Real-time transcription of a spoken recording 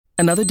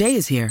Another day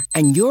is here,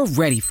 and you're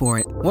ready for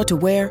it. What to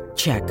wear?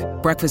 Check.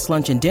 Breakfast,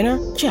 lunch, and dinner?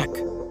 Check.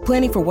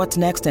 Planning for what's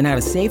next and how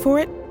to save for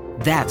it?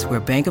 That's where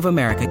Bank of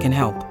America can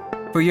help.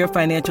 For your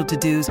financial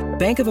to-dos,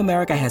 Bank of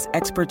America has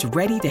experts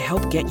ready to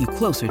help get you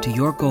closer to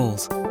your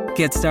goals.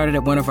 Get started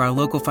at one of our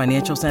local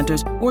financial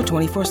centers or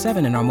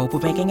 24/7 in our mobile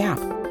banking app.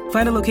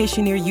 Find a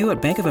location near you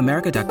at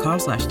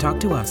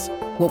bankofamerica.com/talktous.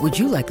 What would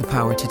you like the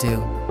power to do?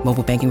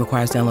 Mobile banking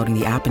requires downloading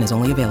the app and is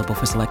only available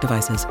for select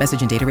devices.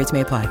 Message and data rates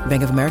may apply.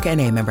 Bank of America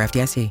N.A., member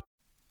FDIC.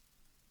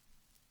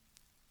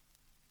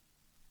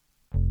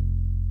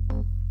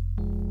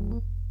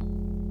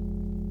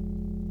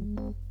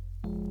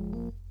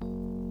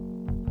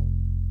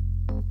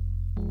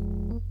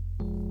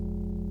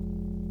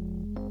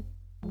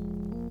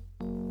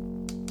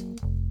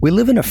 We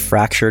live in a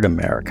fractured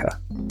America.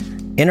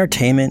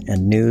 Entertainment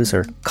and news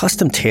are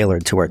custom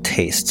tailored to our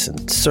tastes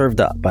and served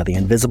up by the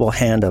invisible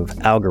hand of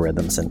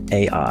algorithms and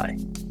AI.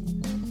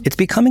 It's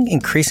becoming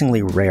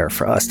increasingly rare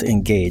for us to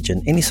engage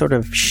in any sort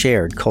of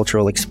shared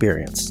cultural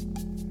experience.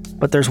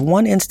 But there's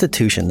one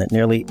institution that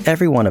nearly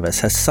every one of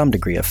us has some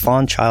degree of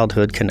fond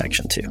childhood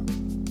connection to.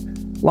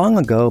 Long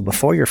ago,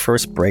 before your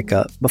first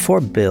breakup, before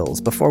bills,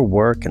 before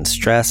work and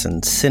stress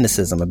and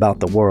cynicism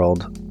about the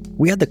world,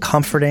 we had the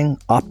comforting,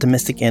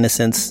 optimistic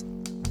innocence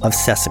of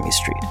Sesame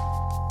Street.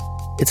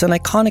 It's an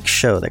iconic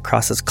show that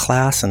crosses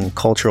class and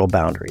cultural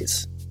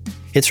boundaries.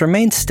 It's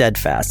remained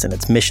steadfast in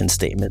its mission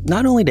statement,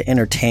 not only to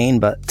entertain,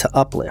 but to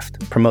uplift,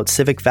 promote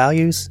civic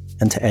values,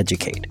 and to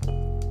educate.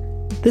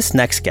 This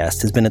next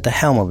guest has been at the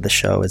helm of the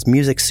show as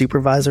music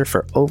supervisor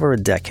for over a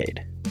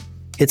decade.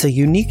 It's a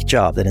unique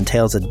job that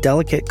entails a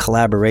delicate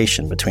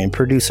collaboration between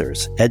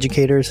producers,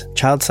 educators,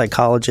 child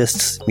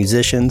psychologists,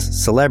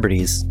 musicians,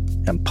 celebrities,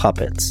 and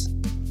puppets.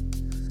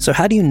 So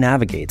how do you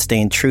navigate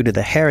staying true to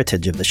the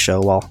heritage of the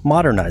show while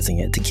modernizing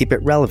it to keep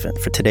it relevant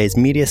for today's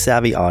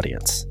media-savvy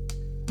audience?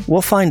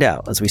 We'll find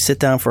out as we sit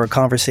down for a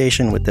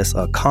conversation with this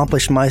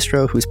accomplished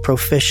maestro who's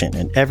proficient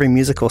in every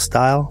musical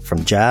style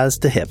from jazz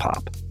to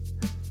hip-hop.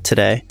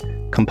 Today,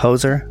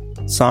 composer,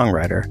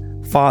 songwriter,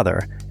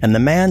 father, and the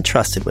man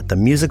trusted with the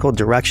musical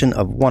direction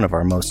of one of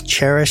our most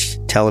cherished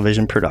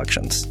television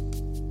productions,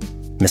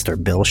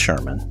 Mr. Bill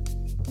Sherman.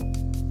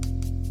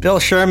 Bill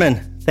Sherman,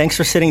 thanks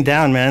for sitting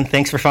down, man.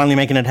 Thanks for finally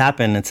making it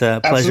happen. It's a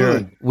pleasure.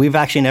 Absolutely. We've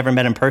actually never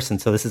met in person,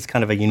 so this is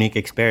kind of a unique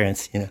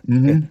experience.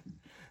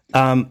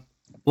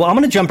 Well, I'm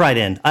going to jump right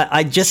in.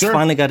 I just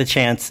finally got a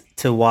chance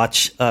to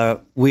watch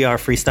We Are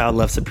Freestyle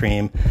Love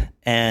Supreme,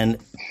 and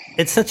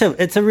it's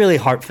a really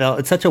heartfelt,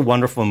 it's such a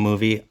wonderful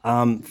movie.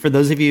 For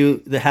those of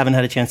you that haven't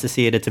had a chance to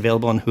see it, it's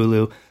available on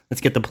Hulu.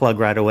 Let's get the plug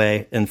right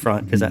away in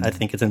front because I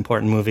think it's an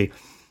important movie.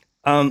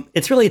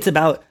 It's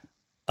about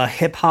a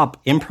hip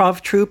hop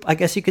improv troupe, I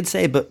guess you could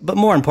say, but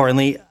more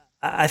importantly,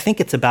 I think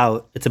it's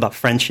about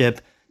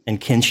friendship and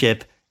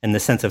kinship and the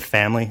sense of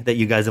family that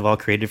you guys have all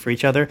created for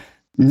each other.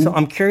 Mm-hmm. So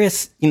I'm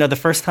curious, the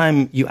first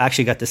time you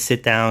actually got to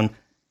sit down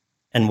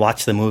and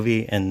watch the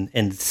movie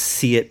and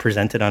see it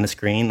presented on a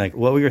screen, like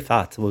what were your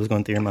thoughts? What was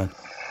going through your mind?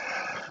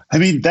 I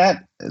mean,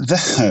 that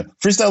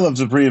Freestyle Love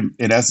Supreme,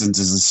 in essence,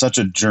 is such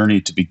a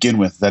journey to begin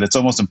with that it's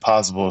almost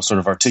impossible to sort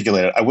of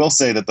articulate it. I will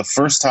say that the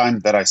first time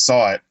that I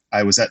saw it,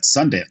 I was at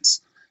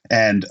Sundance,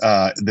 and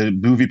the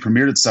movie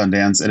premiered at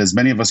Sundance, and as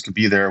many of us could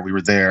be there, we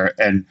were there,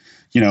 and,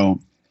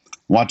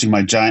 watching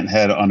my giant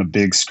head on a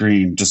big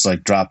screen just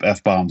like drop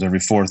F-bombs every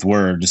fourth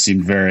word just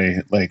seemed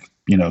very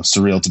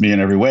surreal to me in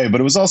every way. But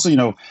it was also,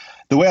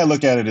 the way I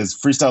look at it is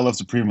Freestyle Love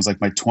Supreme was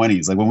like my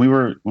 20s. Like when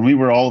we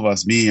were all of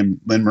us, me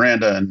and Lynn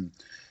Miranda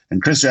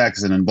and Chris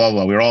Jackson and blah,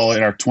 blah, we were all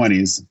in our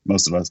 20s,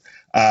 most of us.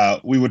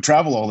 We would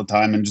travel all the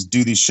time and just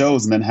do these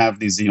shows and then have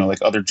these,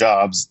 other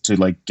jobs to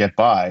like get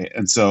by.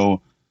 And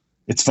so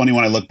it's funny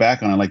when I look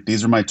back on it, like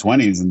these are my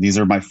 20s and these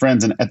are my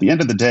friends. And at the end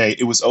of the day,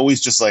 it was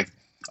always just like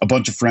a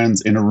bunch of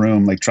friends in a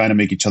room, like trying to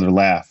make each other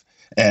laugh.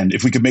 And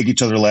if we could make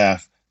each other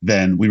laugh,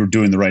 then we were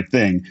doing the right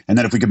thing. And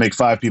then if we could make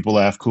 5 people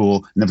laugh,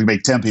 cool. And if we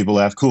make 10 people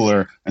laugh,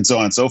 cooler, and so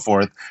on and so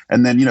forth.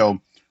 And then,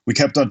 we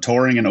kept on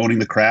touring and owning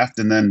the craft.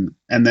 And then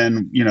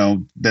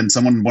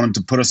someone wanted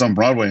to put us on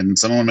Broadway and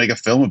someone would make a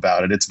film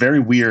about it. It's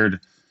very weird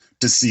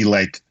to see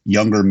like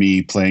younger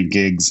me playing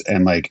gigs.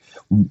 And like,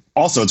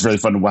 also it's really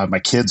fun to have my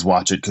kids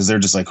watch it because they're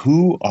just like,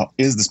 who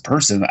is this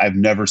person I've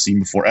never seen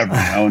before ever,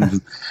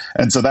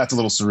 And so that's a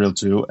little surreal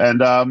too.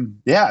 And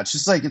it's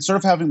just like, it's sort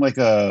of having like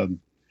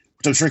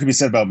which I'm sure can be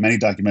said about many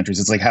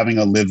documentaries. It's like having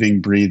a living,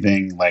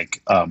 breathing,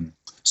 like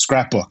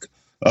scrapbook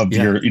of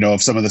your,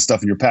 of some of the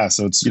stuff in your past.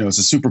 So it's, it's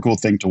a super cool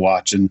thing to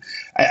watch. And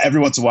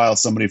every once in a while,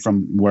 somebody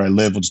from where I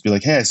live will just be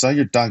like, hey, I saw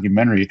your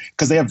documentary,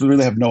 because they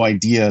really have no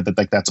idea that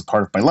like that's a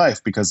part of my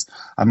life, because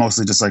I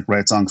mostly just like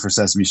write songs for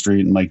Sesame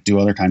Street and like do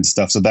other kinds of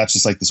stuff. So that's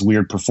just like this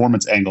weird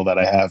performance angle that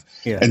I have.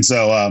 Yeah. And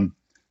so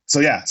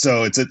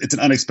it's an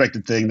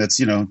unexpected thing that's,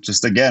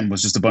 just again,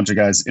 was just a bunch of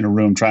guys in a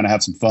room trying to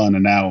have some fun.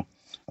 And now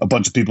a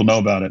bunch of people know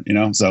about it,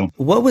 so.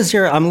 What was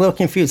I'm a little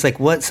confused. Like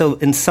so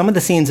in some of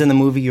the scenes in the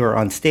movie you were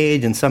on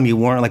stage and some you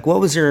weren't, like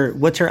what's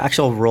your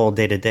actual role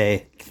day to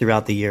day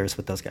throughout the years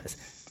with those guys?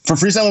 For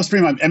Freestyle Love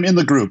Supreme, I'm in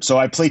the group, so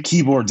I play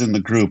keyboards in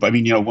the group. I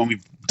mean, when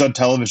we've done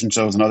television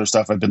shows and other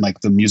stuff, I've been like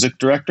the music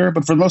director,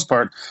 but for the most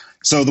part,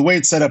 so the way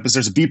it's set up is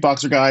there's a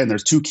beatboxer guy and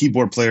there's two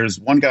keyboard players.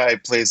 One guy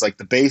plays like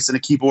the bass in a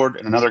keyboard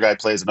and another guy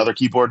plays another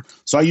keyboard.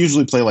 So I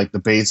usually play like the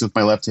bass with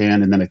my left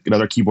hand and then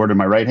another keyboard in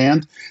my right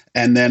hand.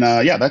 And then,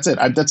 that's it.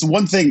 That's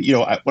one thing,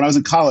 when I was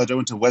in college, I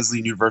went to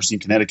Wesleyan University in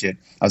Connecticut.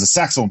 I was a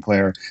saxophone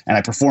player and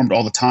I performed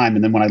all the time.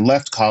 And then when I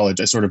left college,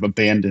 I sort of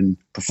abandoned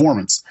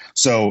performance.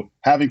 So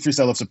having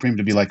Freestyle Love Supreme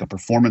to be like a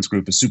performance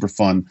group is super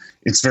fun.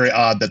 It's very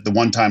odd that the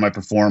one time I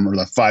perform or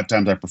the 5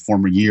 times I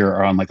perform a year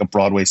are on like a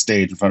Broadway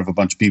stage in front of a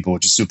bunch of people,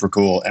 which is super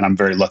cool. And I'm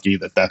very lucky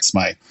that that's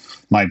my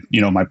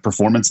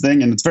performance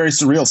thing. And it's very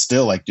surreal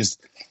still, like just,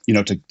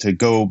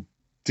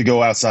 to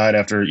go outside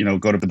after,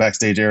 go to the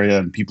backstage area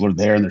and people are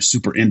there and they're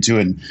super into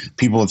it. And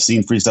people have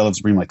seen Freestyle Love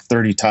Supreme like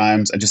 30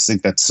 times. I just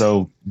think that's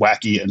so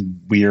wacky and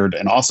weird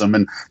and awesome.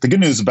 And the good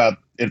news about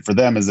it for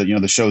them is that,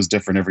 the show is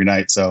different every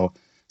night. So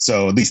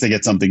at least they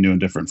get something new and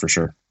different for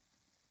sure.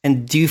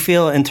 And do you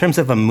feel, in terms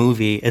of a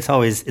movie, it's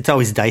always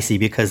dicey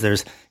because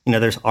there's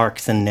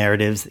arcs and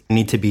narratives that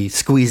need to be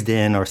squeezed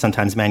in or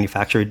sometimes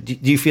manufactured.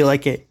 Do you feel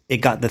like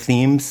it got the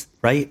themes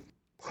right?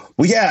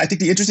 Well, yeah, I think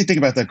the interesting thing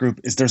about that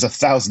group is there's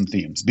 1,000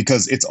 themes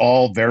because it's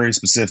all very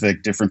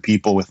specific, different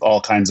people with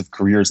all kinds of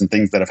careers and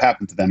things that have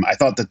happened to them. I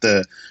thought that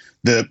the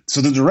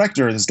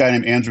director, this guy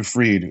named Andrew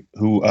Freed,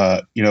 who,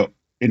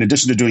 in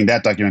addition to doing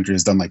that documentary,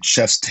 has done like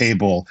Chef's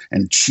Table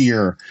and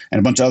Cheer and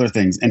a bunch of other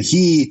things. And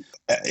he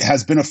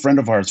has been a friend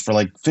of ours for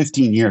like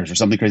 15 years or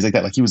something crazy like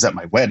that. Like he was at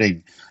my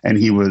wedding and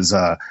he was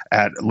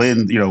at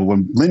Lynn,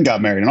 when Lynn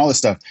got married and all this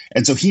stuff.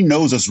 And so he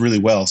knows us really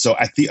well. So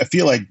I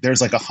feel like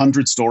there's like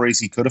 100 stories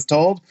he could have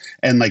told.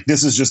 And like,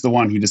 this is just the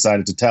one he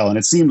decided to tell. And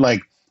it seemed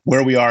like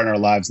where we are in our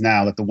lives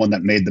now, like the one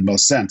that made the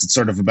most sense. It's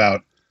sort of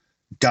about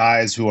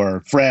guys who are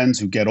friends,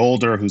 who get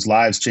older, whose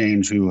lives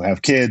change, who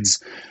have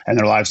kids, and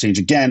their lives change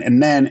again.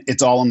 And then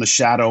it's all in the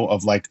shadow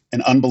of like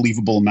an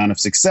unbelievable amount of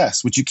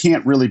success, which you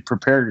can't really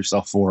prepare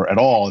yourself for at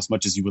all as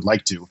much as you would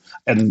like to,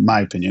 in my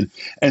opinion.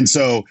 And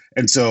so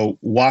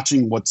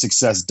watching what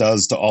success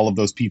does to all of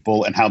those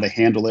people and how they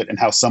handle it and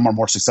how some are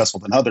more successful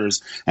than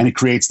others, and it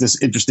creates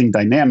this interesting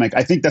dynamic.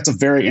 I think that's a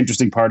very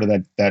interesting part of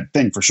that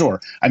thing for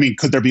sure. I mean,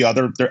 could there be are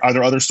there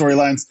other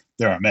storylines?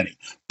 There are many,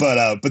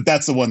 but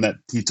that's the one that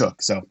he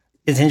took. So.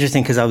 It's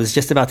interesting because I was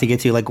just about to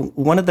get to, like,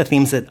 one of the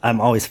themes that I'm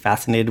always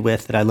fascinated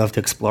with that I love to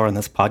explore on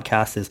this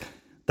podcast is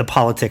the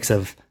politics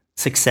of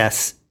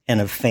success and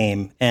of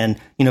fame. And,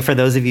 for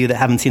those of you that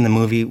haven't seen the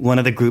movie, one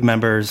of the group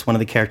members, one of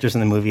the characters in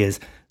the movie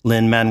is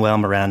Lin-Manuel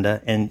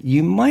Miranda. And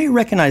you might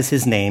recognize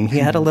his name. He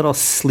had a little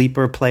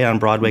sleeper play on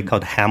Broadway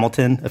called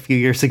Hamilton a few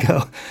years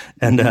ago.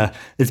 And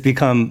it's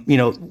become,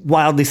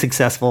 wildly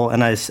successful.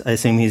 And I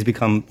assume he's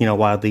become,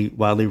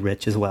 wildly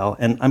rich as well.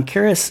 And I'm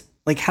curious,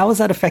 like, how has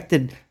that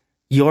affected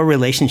your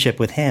relationship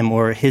with him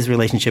or his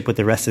relationship with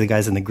the rest of the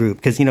guys in the group?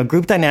 Because,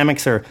 group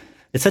dynamics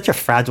it's such a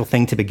fragile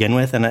thing to begin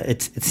with. And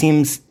it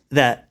seems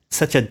that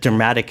such a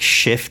dramatic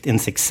shift in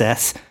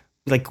success,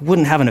 like,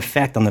 wouldn't have an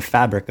effect on the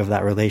fabric of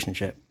that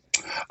relationship.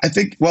 I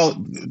think,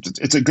 well,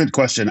 it's a good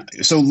question.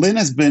 So Lynn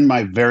has been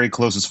my very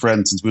closest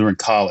friend since we were in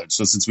college.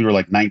 So since we were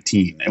like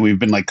 19, and we've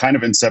been like kind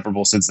of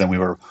inseparable since then. We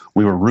were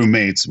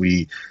roommates.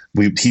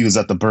 He was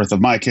at the birth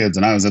of my kids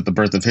and I was at the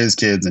birth of his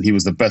kids, and he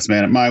was the best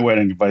man at my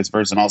wedding and vice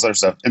versa and all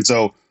sorts of stuff. And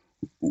so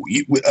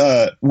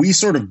we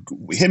sort of,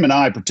 him and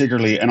I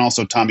particularly, and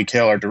also Tommy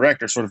Kail, our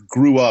director, sort of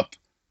grew up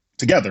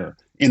together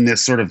in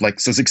this sort of like,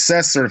 so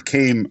success sort of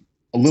came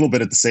a little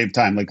bit at the same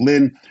time, like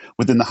Lynn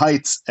within the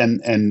Heights and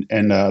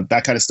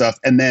that kind of stuff.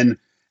 And then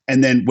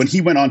when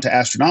he went on to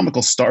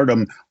astronomical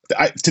stardom,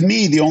 to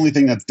me, the only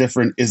thing that's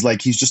different is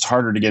like, he's just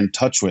harder to get in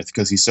touch with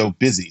because he's so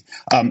busy.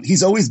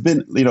 He's always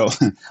been,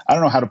 I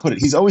don't know how to put it.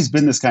 He's always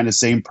been this kind of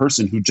same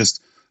person who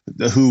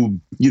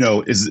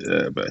is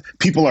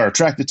people are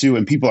attracted to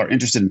and people are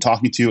interested in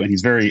talking to, and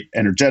he's very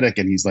energetic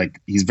and he's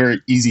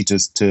very easy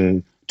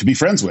to be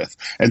friends with.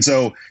 And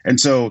so,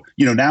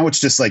 now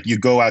it's just like you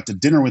go out to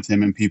dinner with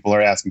him and people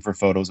are asking for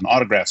photos and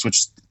autographs,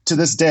 which to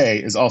this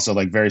day is also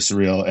like very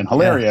surreal and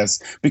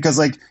hilarious because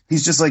like,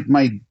 he's just like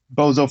my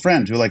bozo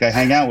friend who like I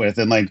hang out with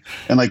and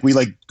we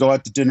like go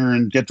out to dinner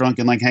and get drunk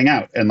and like hang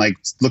out and like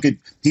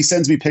he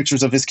sends me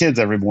pictures of his kids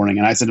every morning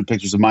and I send him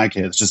pictures of my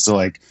kids just to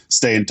like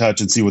stay in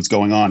touch and see what's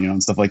going on,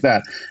 and stuff like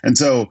that. And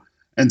so,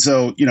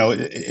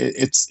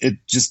 it's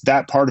just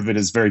that part of it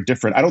is very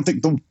different. I don't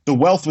think the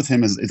wealth with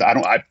him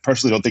I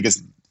personally don't think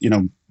it's,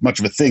 much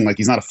of a thing. Like,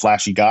 he's not a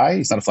flashy guy.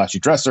 He's not a flashy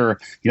dresser.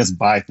 He doesn't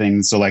buy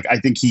things. So like, I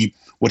think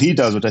what he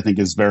does, which I think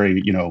is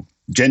very,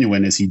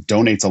 genuine, is he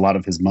donates a lot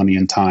of his money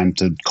and time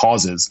to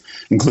causes,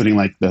 including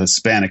like the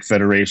Hispanic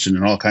Federation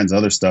and all kinds of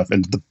other stuff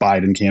and the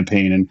Biden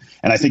campaign. And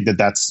I think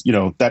that's,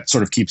 that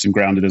sort of keeps him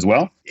grounded as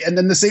well. And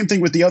then the same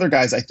thing with the other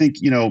guys. I think,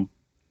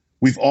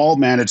 we've all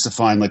managed to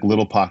find like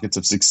little pockets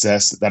of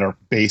success that are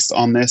based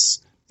on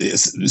this.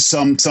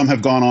 Some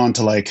have gone on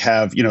to like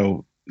have,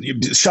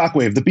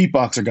 Shockwave, the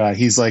beatboxer guy.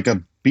 He's like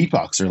a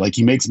beatboxer. Like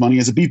he makes money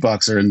as a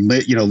beatboxer, and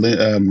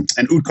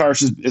and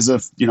Utkarsh is a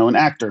an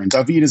actor, and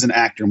David is an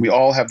actor, and we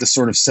all have this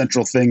sort of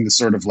central thing, this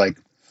sort of like,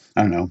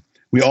 I don't know,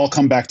 we all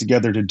come back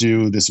together to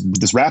do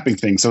this rapping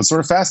thing. So it's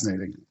sort of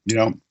fascinating,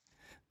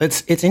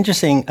 It's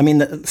interesting. I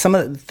mean,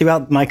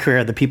 throughout my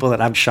career, the people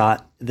that I've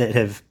shot that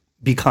have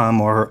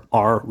become or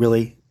are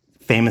really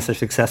famous or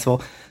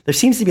successful, there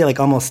seems to be like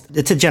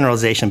it's a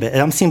generalization, but it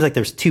almost seems like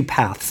there's two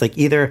paths. Like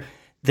either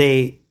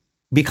they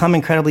become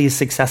incredibly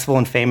successful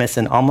and famous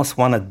and almost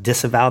want to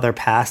disavow their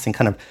past and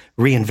kind of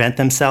reinvent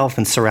themselves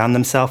and surround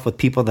themselves with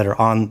people that are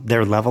on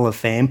their level of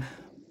fame,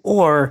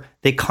 or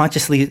they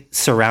consciously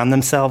surround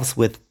themselves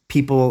with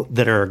people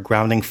that are a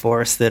grounding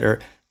force, they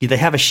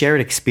have a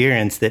shared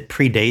experience that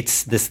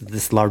predates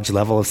this large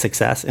level of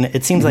success. And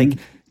it seems like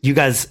you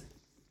guys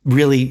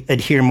really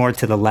adhere more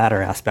to the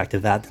latter aspect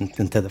of that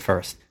than to the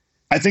first.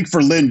 I think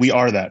for Lynn, we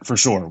are that for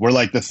sure. We're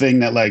like the thing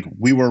that like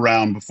we were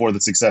around before the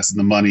success and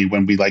the money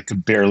when we like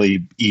could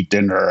barely eat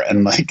dinner.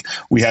 And like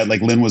we had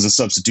like Lynn was a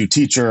substitute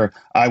teacher.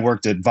 I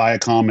worked at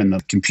Viacom in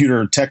the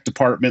computer tech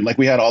department. Like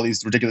we had all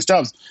these ridiculous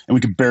jobs and we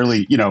could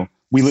barely,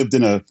 we lived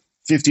in a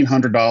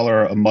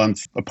 $1,500 a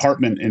month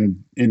apartment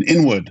in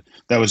Inwood.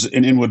 That was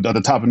in Inwood at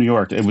the top of New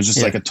York. It was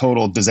just like a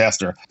total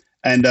disaster.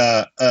 And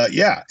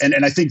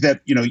and I think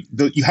that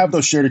you have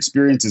those shared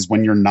experiences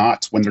when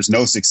there's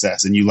no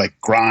success, and you like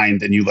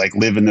grind and you like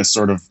live in this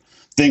sort of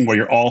thing where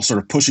you're all sort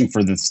of pushing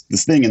for this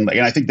thing, and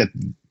I think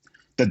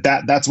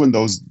that's when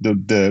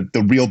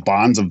the real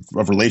bonds of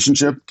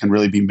relationship can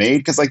really be made,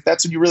 because like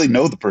that's when you really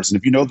know the person.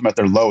 If you know them at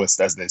their lowest,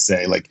 as they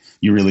say, like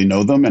you really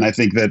know them. And I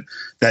think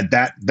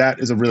that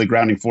is a really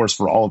grounding force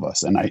for all of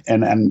us. And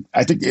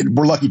I think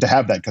we're lucky to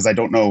have that, because I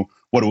don't know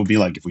what it would be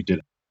like if we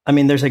didn't. I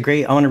mean, I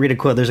want to read a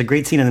quote. There's a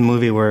great scene in the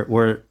movie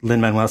where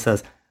Lin-Manuel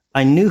says,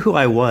 "I knew who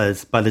I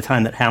was by the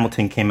time that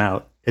Hamilton came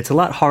out. It's a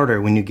lot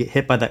harder when you get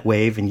hit by that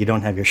wave and you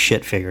don't have your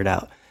shit figured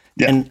out."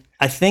 Yeah. And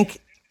I think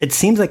it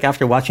seems like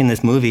after watching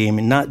this movie, I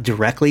mean, not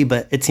directly,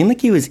 but it seemed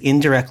like he was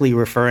indirectly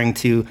referring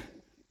to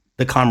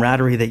the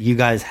camaraderie that you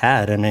guys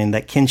had. I mean,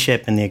 that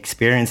kinship and the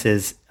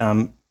experiences,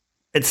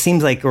 it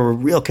seems like a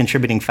real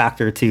contributing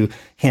factor to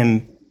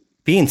him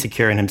being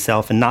secure in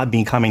himself and not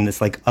becoming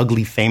this like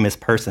ugly famous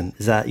person.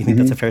 You think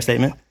that's a fair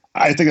statement?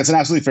 I think that's an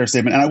absolutely fair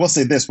statement. And I will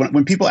say this,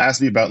 when people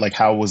ask me about like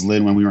how was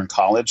Lin when we were in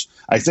college,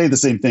 I say the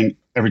same thing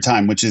every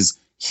time, which is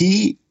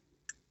he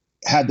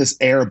had this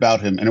air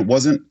about him, and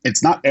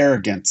it's not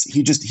arrogance.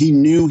 He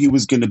knew he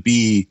was going to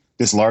be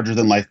this larger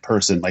than life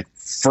person, like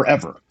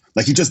forever.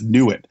 Like he just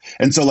knew it.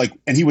 And so like,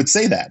 and he would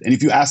say that. And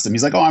if you asked him,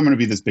 he's like, "Oh, I'm going to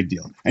be this big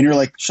deal." And you're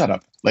like, "Shut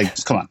up. Like,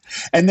 just come on."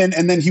 And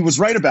then he was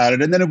right about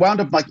it. And then it wound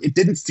up like, it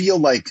didn't feel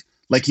like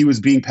he was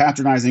being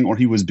patronizing or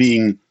he was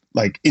being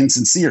like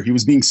insincere. He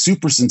was being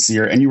super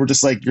sincere. And you were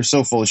just like, "You're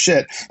so full of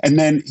shit." And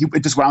then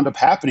it just wound up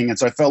happening. And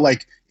so I felt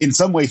like in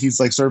some way he's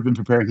like sort of been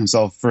preparing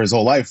himself for his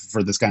whole life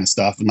for this kind of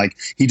stuff. And like,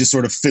 he just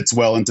sort of fits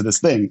well into this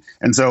thing.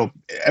 And so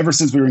ever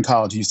since we were in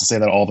college, he used to say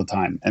that all the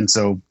time. And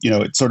so,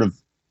 it's sort of,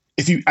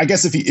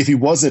 if he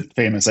wasn't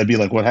famous, I'd be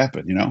like, "What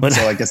happened?"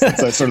 So I guess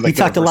that's sort of like he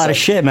talked a lot of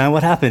shit, man.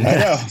 What happened? I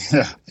know.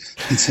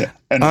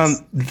 Yeah.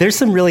 There's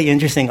some really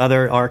interesting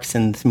other arcs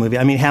in this movie.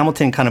 I mean,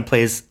 Hamilton kind of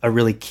plays a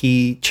really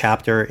key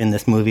chapter in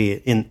this movie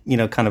in,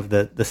 kind of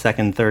the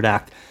second, third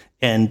act.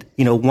 And,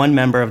 one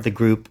member of the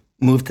group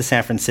moved to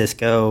San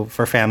Francisco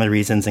for family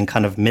reasons and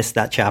kind of missed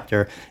that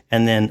chapter.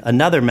 And then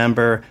another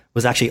member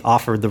was actually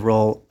offered the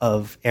role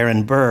of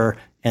Aaron Burr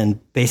and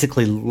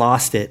basically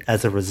lost it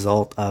as a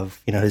result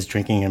of, his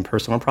drinking and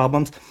personal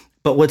problems.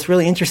 But what's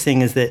really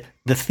interesting is that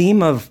the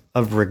theme of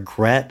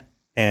regret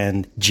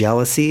and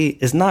jealousy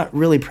is not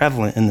really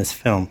prevalent in this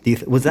film.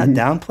 Was that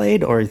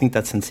downplayed, or do you think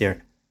that's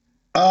sincere?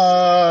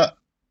 I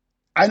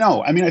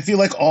know. I mean, I feel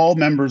like all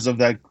members of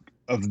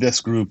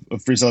this group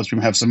of Freestyle Ice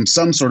Cream have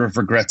some sort of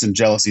regrets and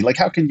jealousy. Like,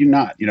 how can you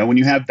not? When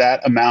you have that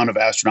amount of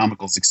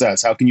astronomical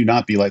success, how can you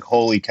not be like,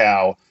 "Holy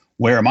cow,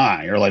 where am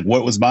I?" Or like,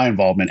 "What was my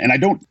involvement?" And I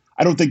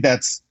don't think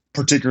that's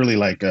particularly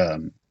like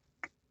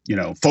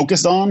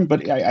focused on,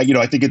 but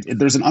I think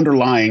there's an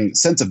underlying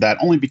sense of that,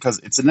 only because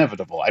it's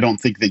inevitable. I don't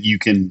think that you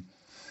can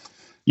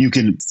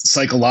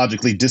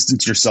psychologically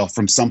distance yourself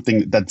from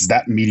something that's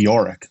that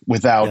meteoric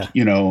without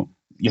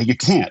you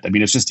can't. I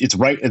mean, it's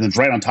right, and it's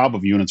right on top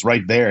of you, and it's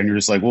right there, and you're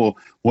just like, "Well,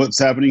 what's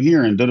happening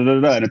here?" And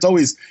and it's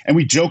always, and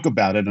we joke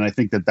about it, and I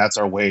think that that's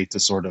our way to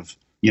sort of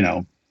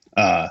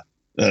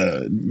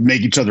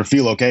make each other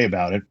feel okay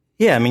about it.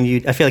 Yeah, I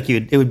mean, I feel like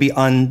it would be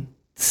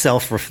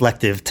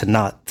self-reflective to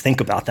not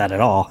think about that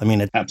at all. I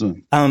mean,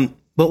 absolutely.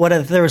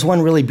 But there was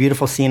one really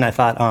beautiful scene, I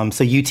thought.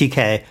 So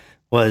UTK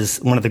was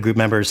one of the group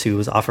members who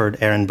was offered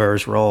Aaron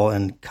Burr's role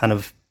and kind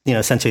of,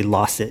 essentially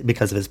lost it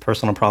because of his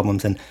personal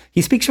problems. And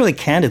he speaks really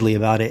candidly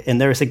about it. And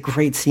there was a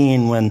great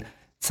scene when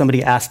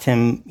somebody asked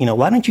him,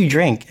 "Why don't you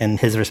drink?" And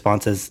his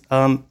response is,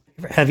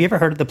 "Have you ever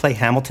heard of the play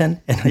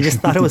Hamilton?" And I just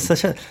thought it was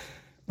such a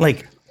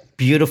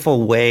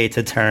beautiful way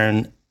to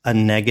turn a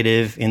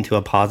negative into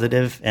a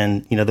positive.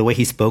 And, the way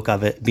he spoke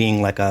of it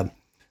being like a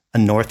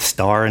North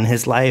Star in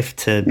his life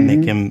to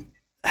make him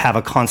have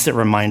a constant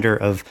reminder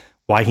of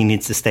why he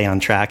needs to stay on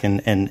track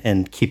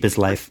and keep his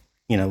life,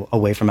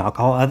 away from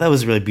alcohol. That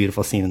was a really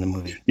beautiful scene in the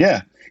movie.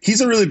 Yeah. He's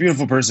a really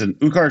beautiful person.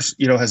 Utkarsh,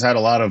 has had a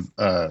lot of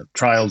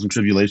trials and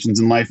tribulations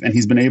in life, and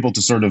he's been able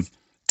to sort of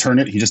turn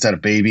it. He just had a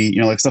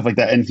baby, like stuff like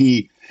that. And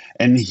he,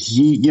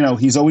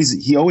 he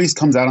always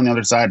comes out on the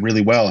other side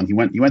really well. And he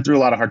went through a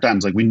lot of hard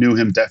times. Like we knew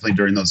him definitely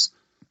during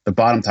the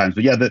bottom times.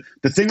 But yeah,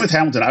 the thing with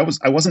Hamilton,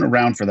 I wasn't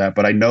around for that,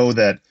 but I know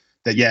that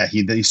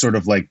he sort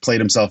of like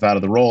played himself out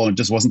of the role, and it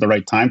just wasn't the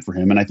right time for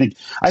him. And I think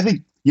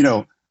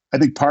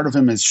part of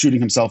him is shooting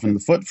himself in the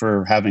foot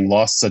for having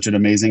lost such an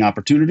amazing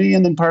opportunity.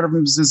 And then part of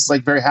him is just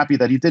like very happy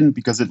that he didn't,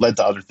 because it led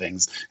to other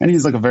things. And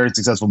he's like a very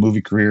successful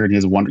movie career, and he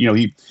has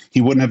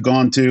he wouldn't have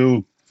gone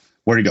to,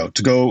 where'd he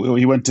go?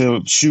 He went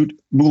to shoot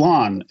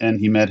Mulan, and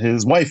he met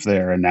his wife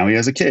there, and now he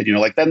has a kid,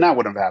 like that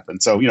wouldn't have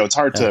happened. So, it's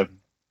hard to,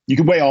 you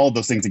can weigh all of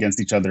those things against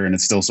each other, and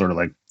it's still sort of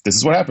like, this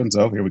is what happened.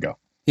 So here we go.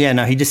 Yeah,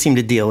 no, he just seemed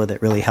to deal with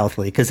it really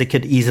healthily, because it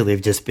could easily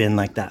have just been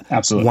like that.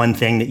 Absolutely. One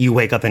thing that you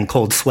wake up in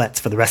cold sweats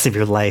for the rest of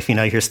your life. You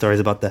hear stories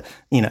about the,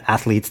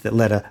 athletes that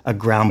let a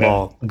ground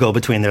ball go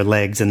between their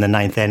legs in the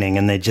ninth inning,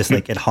 and they just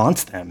like, it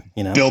haunts them,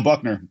 Bill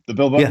Buckner.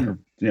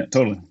 Yeah,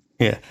 totally.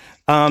 Yeah.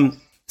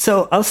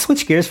 So I'll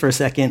switch gears for a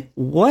second.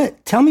 What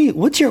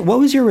was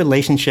your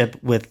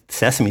relationship with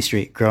Sesame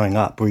Street growing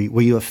up?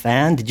 Were you a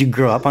fan? Did you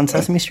grow up on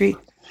Sesame Street?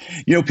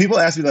 People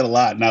ask me that a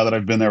lot now that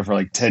I've been there for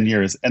like 10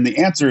 years. And the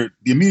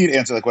immediate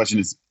answer to the question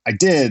is I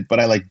did, but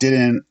I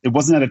didn't, it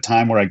wasn't at a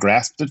time where I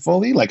grasped it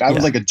fully. Like I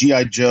was like a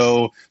G.I.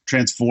 Joe,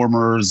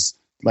 Transformers,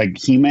 like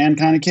He-Man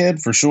kind of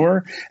kid for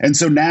sure. And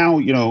so now,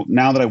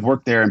 now that I've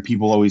worked there and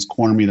people always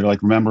corner me, they're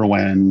like, remember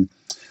when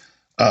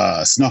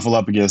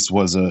Snuffleupagus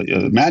was a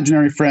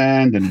imaginary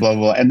friend and blah,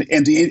 blah, blah.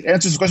 And the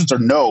answers to questions are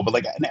no, but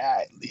like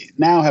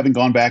now having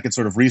gone back and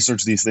sort of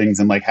researched these things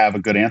and like have a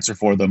good answer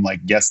for them, like,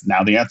 yes,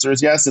 now the answer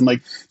is yes. And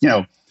like,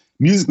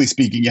 musically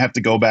speaking, you have to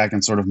go back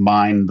and sort of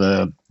mine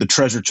the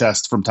treasure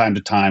chest from time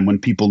to time when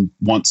people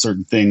want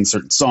certain things,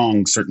 certain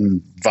songs,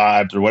 certain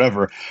vibes or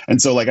whatever.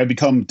 And so like I've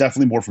become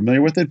definitely more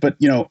familiar with it, but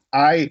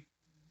I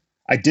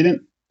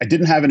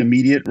didn't have an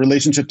immediate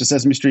relationship to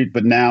Sesame Street,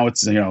 but now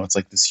it's, it's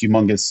like this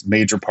humongous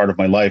major part of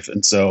my life.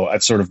 And so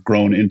I've sort of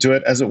grown into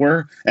it, as it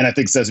were. And I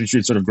think Sesame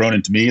Street sort of grown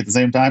into me at the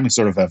same time. We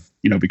sort of have,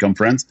 become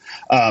friends.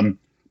 But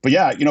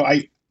yeah,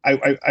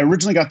 I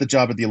originally got the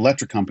job at the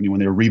Electric Company when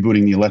they were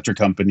rebooting the Electric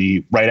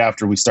Company right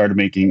after we started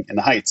making In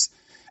the Heights.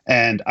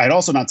 And I'd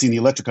also not seen the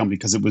Electric Company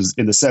because it was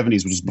in the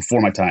 70s, which is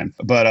before my time.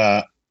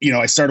 But,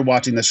 I started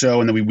watching the show,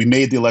 and then we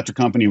made the Electric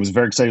Company. It was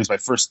very exciting. It was my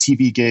first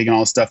TV gig and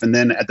all this stuff. And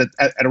then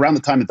at around the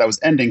time that was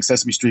ending,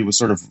 Sesame Street was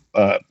sort of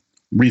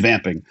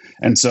revamping.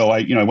 And so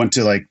I went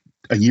to like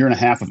a year and a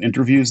half of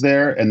interviews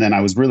there. And then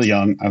I was really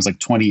young. I was like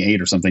 28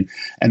 or something.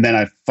 And then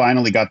I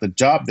finally got the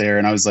job there.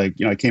 And I was like,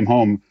 I came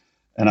home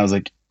and I was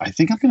like, I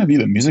think I'm going to be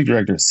the music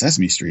director of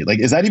Sesame Street. Like,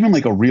 is that even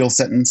like a real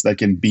sentence that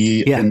can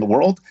be in the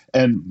world?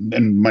 And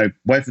my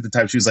wife at the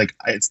time, she was like,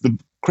 it's the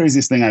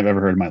craziest thing I've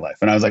ever heard in my life.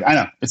 And I was like, I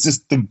know, it's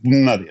just the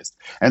nuttiest.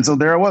 And so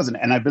there I was.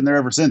 And I've been there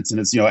ever since. And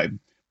it's,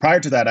 prior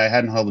to that, I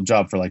hadn't held a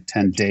job for like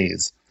 10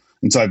 days.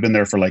 And so I've been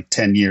there for like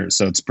 10 years.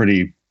 So it's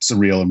pretty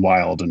surreal and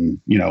wild. And,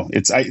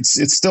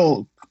 it's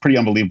still pretty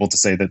unbelievable to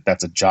say that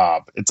that's a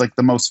job. It's like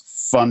the most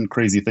fun,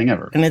 crazy thing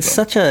ever. And it's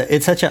such an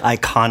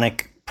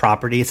iconic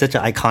property. It's such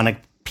an iconic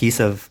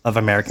piece of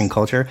American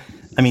culture.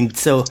 I mean,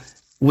 so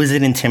was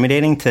it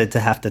intimidating to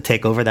have to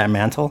take over that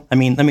mantle? I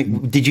mean,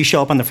 did you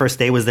show up on the first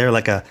day? Was there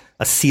like a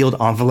sealed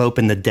envelope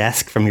in the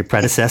desk from your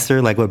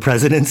predecessor, like what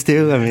presidents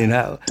do? I mean,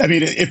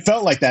 it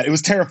felt like that. It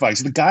was terrifying.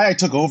 So the guy I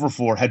took over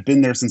for had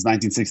been there since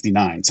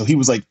 1969. So he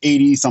was like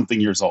 80 something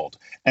years old.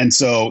 And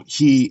so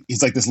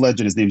he's like this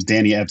legend. His name's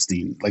Danny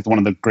Epstein, like one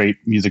of the great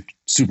music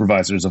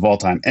supervisors of all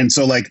time. And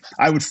so like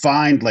I would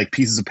find like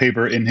pieces of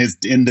paper in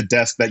the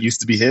desk that used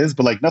to be his,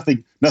 but like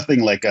nothing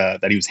like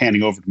that he was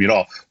handing over to me at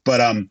all.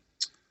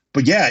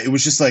 But yeah, it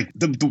was just like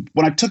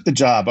when I took the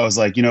job, I was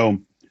like,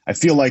 I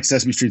feel like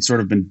Sesame Street's sort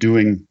of been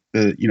doing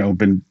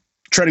been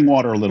treading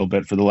water a little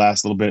bit for the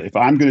last little bit. If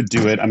I'm going to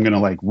do it, I'm going to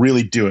like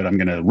really do it. I'm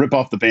going to rip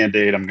off the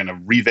Band-Aid. I'm going to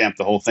revamp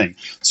the whole thing.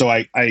 So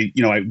I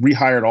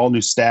rehired all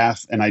new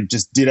staff, and I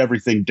just did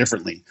everything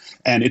differently.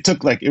 And it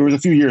took it was a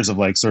few years of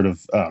like sort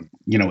of,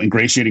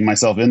 ingratiating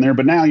myself in there.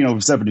 But now, we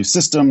set up a new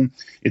system.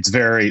 It's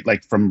very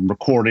like from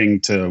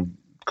recording to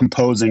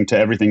composing to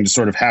everything just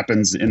sort of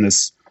happens in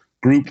this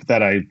group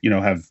that I,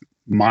 have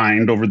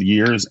mined over the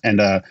years. And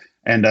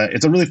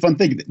it's a really fun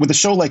thing with a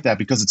show like that,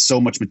 because it's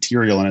so much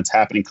material and it's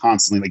happening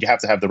constantly. Like you have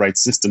to have the right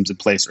systems in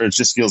place, or it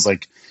just feels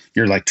like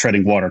you're like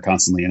treading water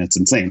constantly, and it's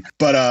insane.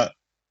 But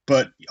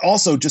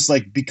also just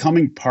like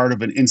becoming part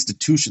of an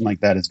institution like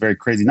that is very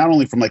crazy. Not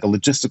only from like a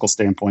logistical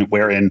standpoint,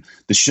 wherein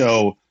the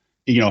show,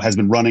 has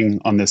been running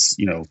on this,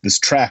 this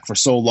track for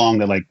so long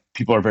that like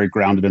people are very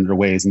grounded in their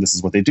ways and this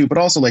is what they do. But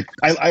also like,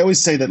 I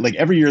always say that like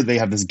every year they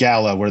have this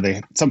gala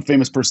where some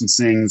famous person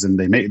sings and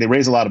they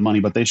raise a lot of money,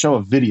 but they show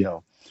a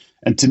video.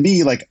 And to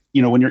me, like,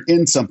 when you're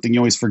in something, you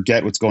always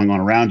forget what's going on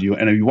around you.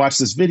 And you watch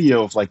this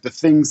video of like the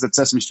things that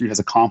Sesame Street has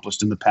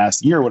accomplished in the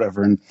past year or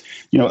whatever. And,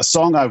 a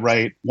song I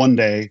write one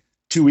day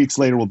 2 weeks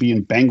later will be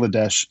in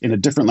Bangladesh in a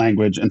different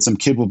language, and some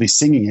kid will be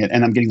singing it,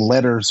 and I'm getting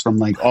letters from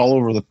like all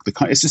over the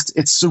country.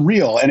 It's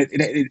surreal, and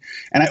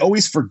and I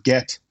always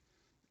forget.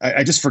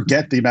 I just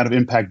forget the amount of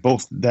impact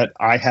both that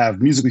I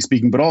have musically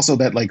speaking, but also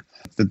that like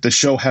the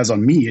show has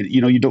on me.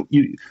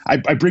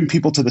 I bring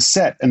people to the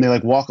set, and they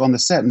like walk on the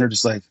set, and they're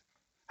just like,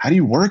 how do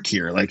you work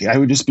here? Like I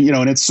would just be,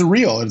 and it's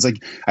surreal. It's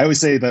like, I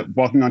always say that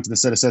walking onto the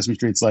set of Sesame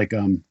Street's like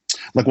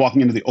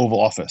walking into the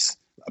Oval Office.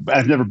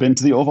 I've never been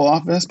to the Oval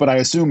Office, but I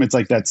assume it's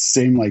like that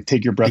same, like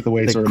take your breath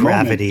away sort of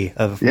gravity moment.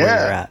 Of where you're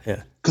at.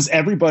 Yeah. Because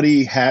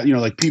everybody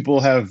like people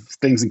have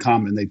things in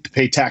common. They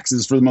pay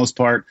taxes for the most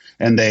part,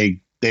 and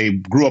they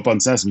grew up on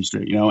Sesame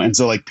Street, and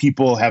so like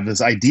people have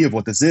this idea of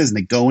what this is, and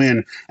they go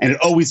in, and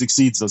it always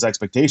exceeds those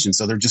expectations.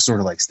 So they're just sort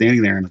of like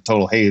standing there in a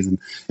total haze, and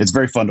it's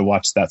very fun to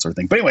watch that sort of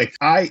thing. But anyway,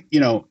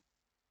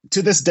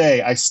 to this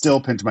day, I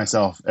still pinch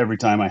myself every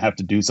time I have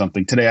to do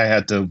something. Today I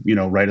had to,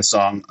 write a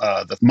song,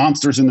 The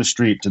Monsters in the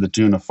Street, to the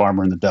tune of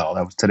Farmer in the Dell.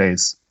 That was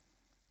today's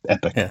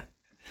epic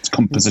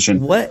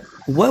composition. What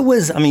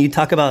was, you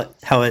talk about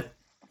how it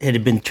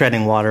had been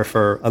treading water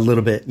for a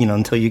little bit,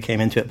 until you came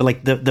into it. But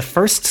like the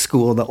first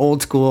school, the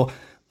old school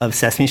of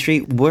Sesame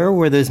Street, where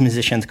were those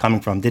musicians coming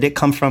from? Did it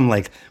come from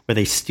were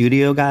they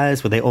studio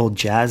guys? Were they old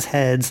jazz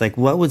heads? Like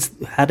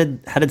how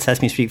did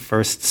Sesame Street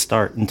first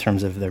start in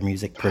terms of their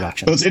music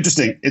production? Well, it's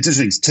interesting.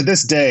 To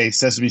this day,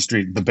 Sesame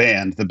Street, the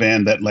band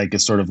that like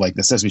is sort of like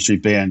the Sesame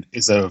Street band,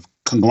 is a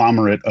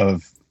conglomerate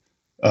of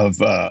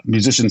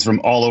musicians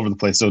from all over the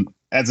place. So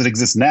as it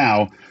exists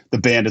now, the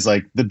band is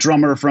like the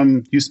drummer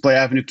from used to play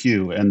Avenue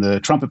Q, and the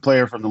trumpet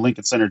player from the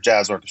Lincoln Center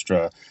Jazz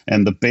Orchestra,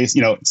 and the bass,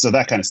 so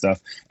that kind of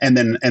stuff. And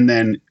then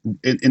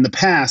in the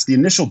past, the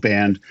initial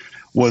band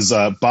was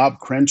Bob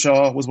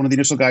Crenshaw was one of the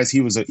initial guys.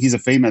 He's a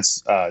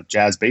famous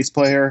jazz bass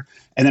player,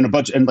 and then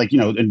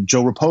and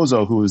Joe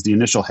Raposo, who was the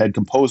initial head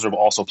composer,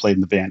 also played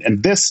in the band.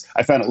 And this,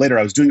 I found out later.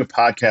 I was doing a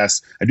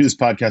podcast. I do this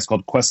podcast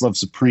called Questlove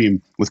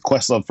Supreme with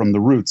Questlove from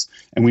The Roots,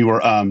 and we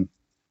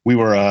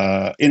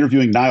were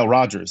interviewing Nile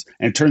Rodgers,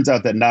 and it turns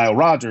out that Nile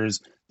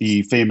Rodgers,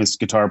 the famous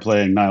guitar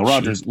playing Nile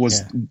Rodgers,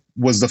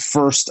 was the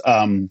first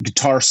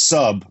guitar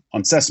sub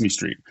on Sesame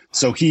Street.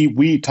 So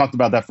we talked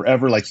about that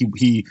forever. Like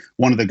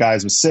one of the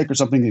guys was sick or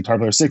something. The guitar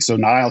player was sick, so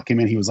Nile came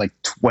in. He was like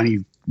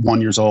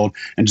 21 years old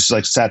and just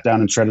like sat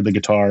down and shredded the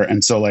guitar.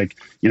 And so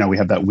we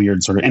have that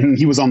weird sort of. And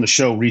he was on the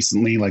show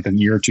recently, like a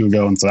year or two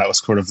ago, and so that was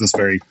sort of this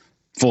very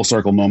full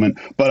circle moment.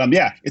 But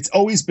it's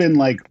always been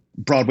like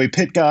Broadway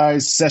pit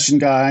guys, session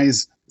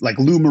guys. Like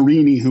Lou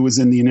Marini, who was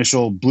in the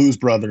initial Blues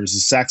Brothers,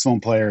 a saxophone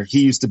player. He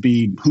used to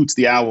be Hoots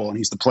the Owl, and he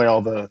used to play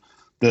all the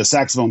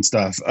saxophone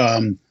stuff.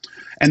 And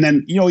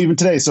then, even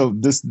today, so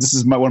this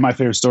is one of my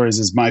favorite stories,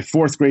 is my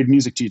fourth grade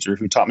music teacher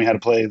who taught me how to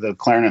play the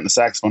clarinet and the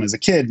saxophone as a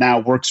kid now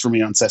works for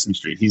me on Sesame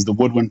Street. He's the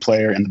woodwind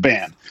player in the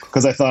band,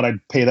 because I thought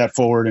I'd pay that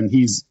forward, and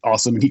he's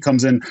awesome. And he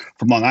comes in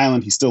from Long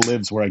Island. He still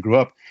lives where I grew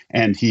up.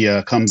 And he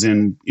comes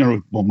in,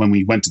 when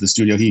we went to the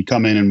studio, he'd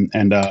come in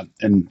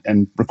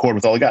and record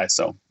with all the guys.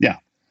 So, yeah.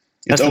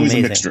 It's That's always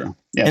amazing. a mixture.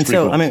 Yeah, and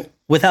so, cool.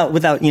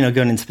 without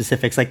going into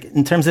specifics, like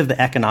in terms of the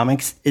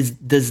economics,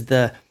 does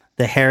the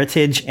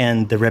heritage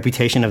and the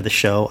reputation of the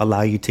show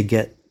allow you to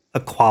get a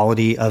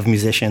quality of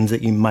musicians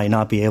that you might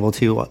not be able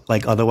to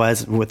like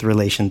otherwise with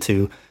relation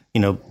to,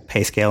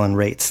 pay scale and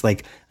rates?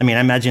 Like, I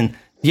imagine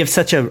you have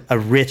such a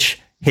rich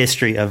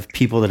history of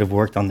people that have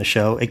worked on the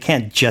show. It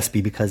can't just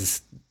be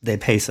because they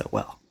pay so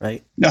well,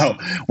 right? No.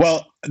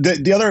 Well,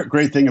 the other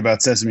great thing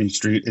about Sesame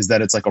Street is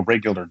that it's like a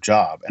regular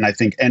job. And I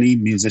think any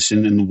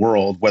musician in the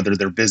world, whether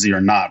they're busy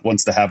or not,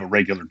 wants to have a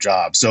regular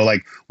job. So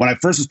like when I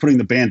first was putting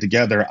the band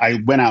together,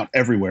 I went out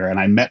everywhere and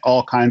I met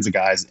all kinds of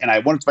guys. And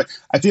I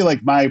feel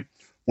like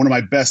one of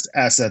my best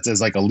assets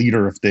as like a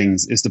leader of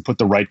things is to put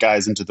the right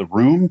guys into the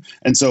room.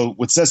 And so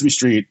with Sesame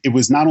Street, it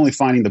was not only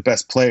finding the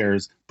best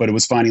players, but it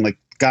was finding like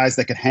guys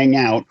that could hang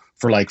out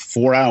for like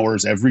 4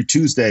 hours every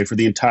Tuesday for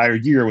the entire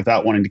year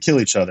without wanting to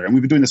kill each other. And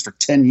we've been doing this for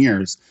 10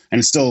 years and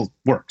it still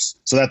works.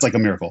 So that's like a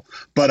miracle.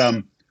 But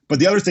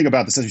the other thing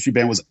about the Sesame Street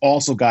Band was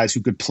also guys who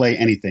could play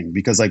anything,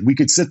 because like we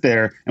could sit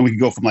there and we could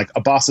go from like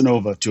a bossa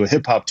nova to a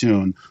hip hop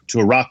tune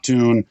to a rock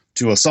tune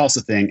to a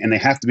salsa thing, and they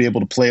have to be able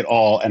to play it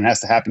all, and it has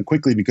to happen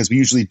quickly because we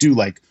usually do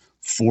like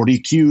 40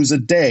 cues a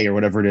day or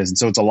whatever it is. And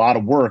so it's a lot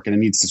of work and it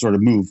needs to sort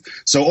of move.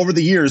 So over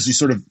the years,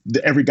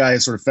 every guy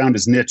has sort of found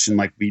his niche, and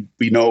like we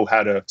know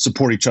how to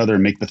support each other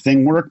and make the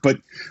thing work. But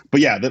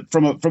yeah,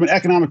 from an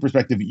economic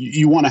perspective,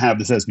 you want to have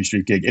the Sesame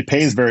Street gig. It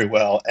pays very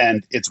well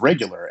and it's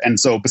regular. And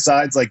so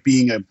besides like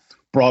being a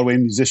Broadway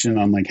musician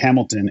on like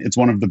Hamilton, it's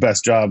one of the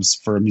best jobs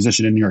for a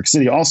musician in New York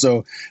City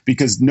also,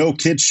 because no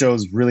kids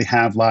shows really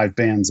have live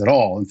bands at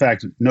all. In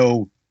fact,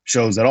 no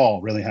shows at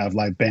all really have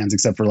live bands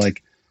except for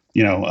like,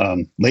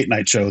 late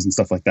night shows and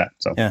stuff like that.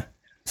 So yeah.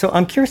 So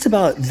I'm curious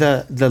about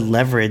the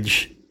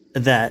leverage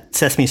that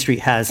Sesame Street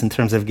has in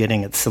terms of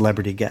getting its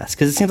celebrity guests,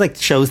 because it seems like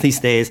shows these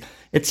days,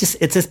 it's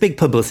this big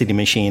publicity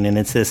machine, and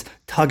it's this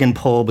tug and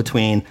pull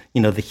between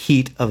the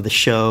heat of the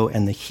show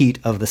and the heat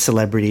of the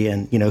celebrity,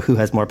 and who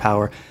has more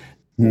power.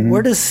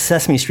 Where does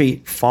Sesame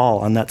Street fall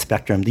on that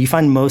spectrum? Do you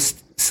find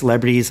most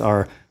celebrities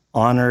are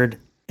honored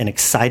and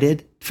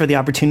excited for the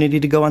opportunity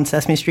to go on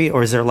Sesame Street,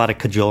 or is there a lot of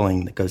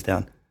cajoling that goes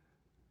down?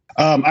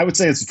 I would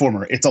say it's the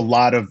former. It's a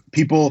lot of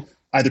people,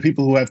 either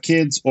people who have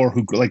kids or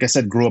who, like I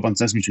said, grew up on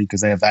Sesame Street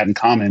because they have that in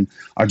common,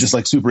 are just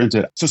like super into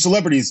it. So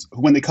celebrities,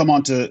 when they come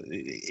on to,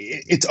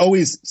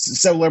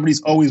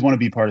 celebrities always want to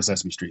be part of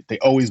Sesame Street. They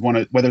always want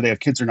to, whether they have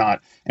kids or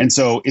not. And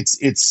so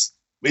it's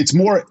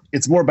more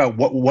about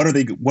what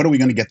are we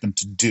going to get them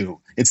to do?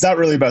 It's not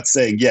really about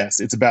saying yes.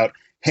 It's about,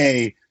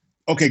 hey,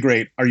 okay,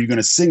 great. Are you going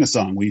to sing a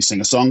song? Will you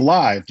sing a song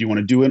live? Do you want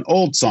to do an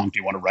old song? Do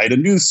you want to write a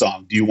new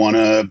song? Do you want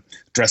to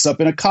dress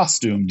up in a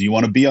costume? Do you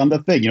want to be on the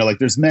thing? Like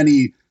there's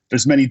many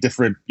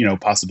different,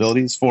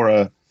 possibilities for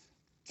a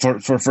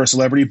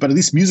celebrity, but at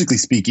least musically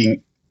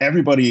speaking,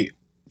 everybody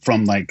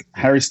from like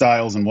Harry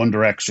Styles and One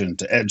Direction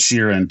to Ed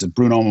Sheeran to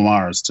Bruno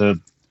Mars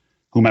to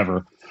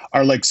whomever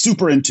are like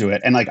super into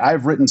it. And like,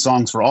 I've written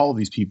songs for all of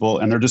these people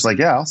and they're just like,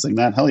 yeah, I'll sing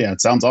that. Hell yeah.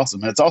 It sounds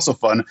awesome. And it's also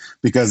fun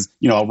because,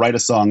 I'll write a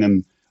song,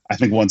 and I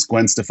think once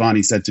Gwen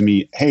Stefani said to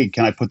me, hey,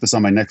 can I put this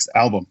on my next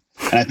album?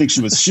 And I think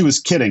she was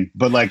kidding,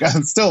 but like,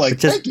 I'm still like,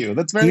 thank you.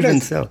 That's very even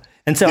nice. So.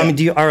 And so,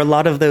 yeah. Are a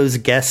lot of those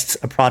guests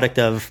a product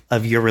of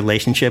your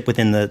relationship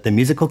within the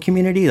musical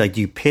community? Like,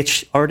 do you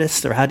pitch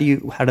artists, or how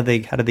do they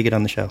get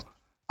on the show?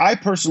 I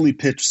personally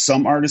pitch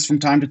some artists from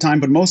time to time,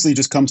 but mostly it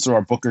just comes through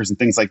our bookers and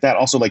things like that.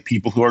 Also, like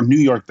people who are New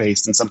York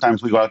based, and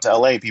sometimes we go out to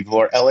LA, people who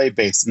are LA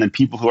based, and then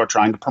people who are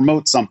trying to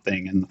promote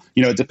something. And,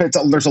 it depends.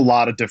 There's a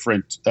lot of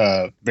different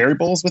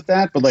variables with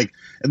that. But like,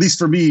 at least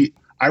for me,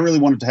 I really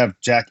wanted to have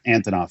Jack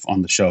Antonoff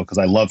on the show because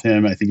I love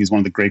him. I think he's one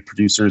of the great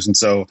producers. And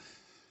so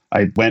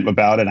I went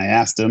about it and I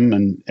asked him,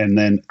 and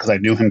then because I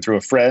knew him through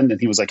a friend,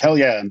 and he was like, hell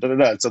yeah, and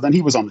da-da-da. So then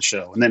he was on the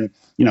show, and then,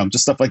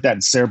 just stuff like that.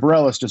 And Sarah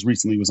Bareilles just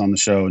recently was on the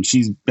show, and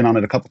she's been on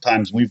it a couple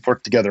times. We've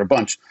worked together a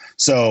bunch.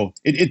 So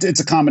it's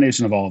a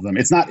combination of all of them.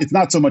 It's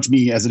not so much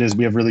me as it is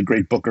we have really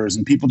great bookers,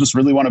 and people just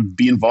really want to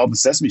be involved with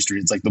Sesame Street.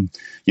 It's like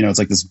it's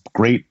like this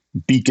great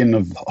beacon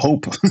of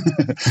hope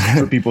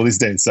for people these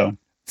days. So,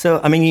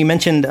 you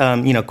mentioned,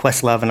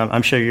 Questlove, and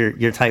I'm sure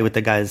you're tight with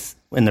the guys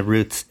in the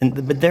Roots,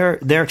 but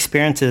their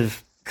experience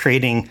of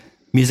creating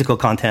musical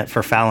content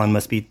for Fallon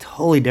must be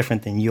totally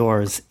different than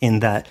yours,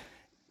 in that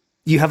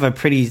you have a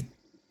pretty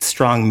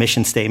strong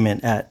mission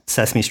statement at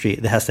Sesame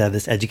Street that has to have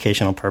this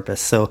educational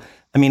purpose. So,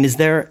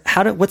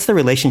 what's the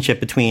relationship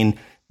between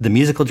the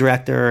musical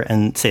director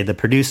and, say, the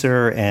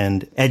producer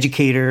and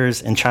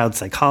educators and child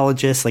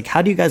psychologists? Like,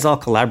 how do you guys all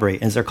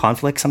collaborate? Is there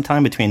conflict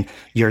sometime between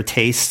your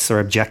tastes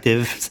or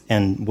objectives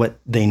and what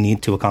they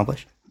need to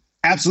accomplish?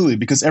 Absolutely,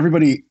 because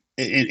everybody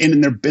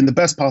in the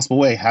best possible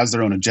way has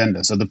their own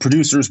agenda. So the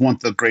producers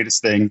want the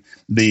greatest thing.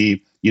 The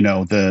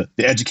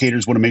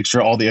educators want to make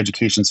sure all the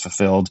education's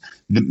fulfilled.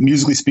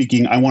 Musically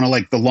speaking, I want to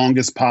like the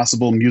longest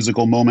possible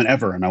musical moment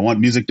ever, and I want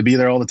music to be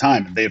there all the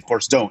time. And they of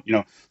course don't.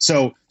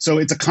 So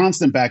it's a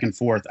constant back and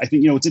forth. I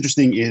think what's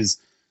interesting is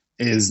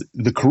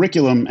the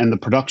curriculum and the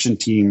production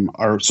team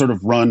are sort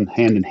of run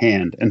hand in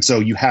hand, and so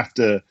you have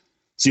to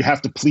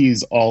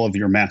please all of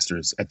your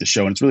masters at the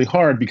show. And it's really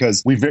hard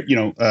because we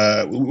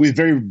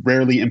very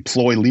rarely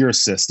employ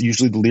lyricists.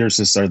 Usually the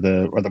lyricists are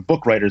the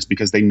book writers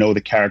because they know the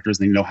characters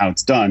and they know how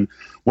it's done.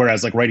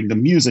 Whereas like writing the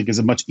music is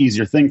a much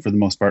easier thing for the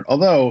most part.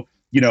 Although,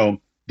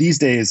 these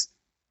days,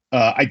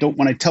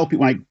 when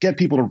I get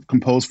people to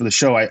compose for the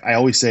show, I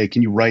always say,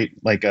 can you write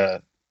like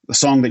a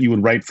song that you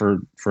would write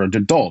for an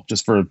adult,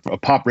 just for a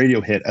pop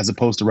radio hit, as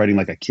opposed to writing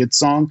like a kid's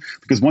song?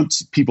 Because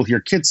once people hear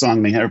kid's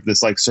song, they have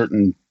this like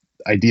certain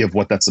idea of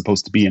what that's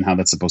supposed to be and how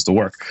that's supposed to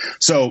work.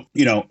 So,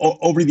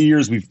 over the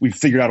years, we've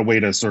figured out a way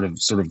to sort of,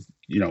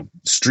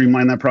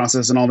 streamline that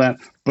process and all that.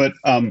 But,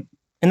 and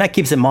that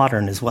keeps it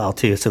modern as well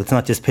too. So it's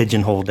not just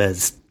pigeonholed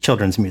as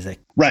children's music.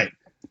 Right.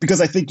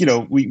 Because I think,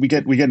 we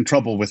get in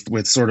trouble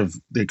with sort of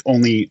like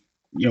only,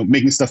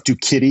 making stuff too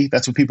kiddie.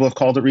 That's what people have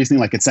called it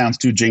recently. Like it sounds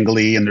too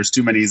jingly and there's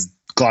too many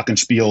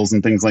glockenspiels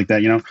and things like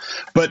that,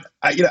 But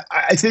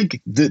I think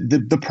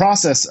the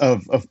process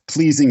of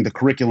pleasing the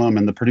curriculum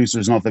and the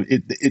producers and all that,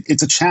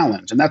 it's a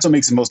challenge, and that's what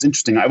makes it most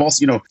interesting. I've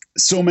also,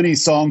 so many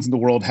songs in the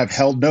world have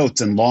held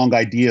notes and long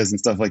ideas and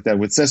stuff like that.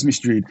 With Sesame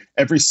Street,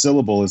 every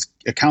syllable is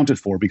accounted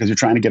for because you're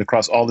trying to get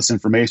across all this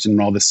information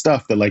and all this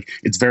stuff that like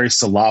it's very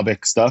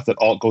syllabic stuff that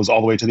all goes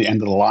all the way to the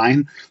end of the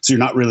line. So you're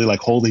not really like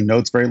holding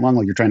notes very long,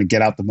 like you're trying to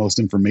get out the most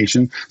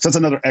information. So that's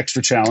another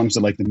extra challenge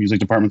that like the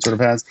music department sort of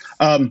has.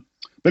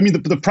 But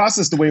the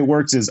process, the way it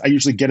works is I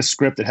usually get a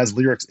script that has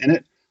lyrics in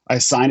it. I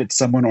assign it to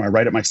someone or I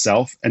write it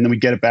myself, and then we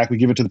get it back. We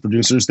give it to the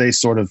producers. They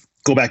sort of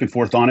go back and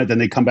forth on it. Then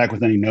they come back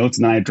with any notes,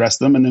 and then I address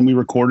them, and then we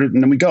record it,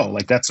 and then we go.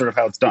 Like that's sort of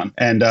how it's done.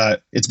 And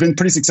it's been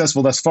pretty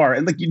successful thus far.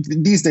 And like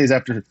these days,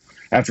 after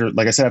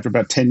like I said, after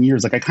about 10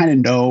 years, like I kind of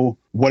know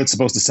what it's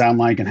supposed to sound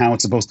like and how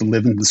it's supposed to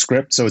live in the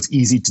script. So it's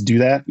easy to do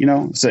that,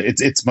 So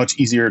it's much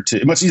easier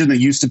than it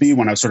used to be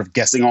when I was sort of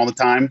guessing all the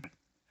time.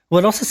 Well,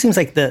 it also seems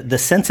like the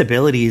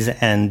sensibilities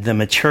and the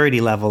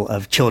maturity level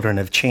of children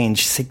have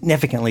changed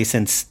significantly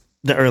since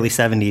the early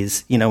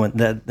 70s,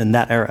 in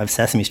that era of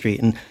Sesame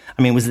Street.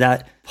 And was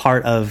that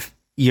part of,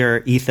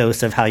 your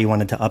ethos of how you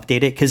wanted to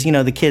update it? Because,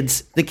 the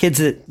kids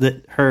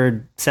that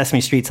heard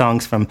Sesame Street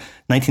songs from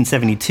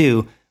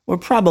 1972 were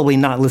probably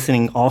not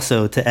listening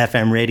also to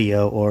FM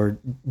radio or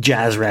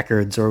jazz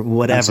records or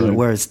whatever. Absolutely.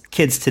 Whereas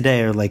kids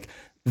today are like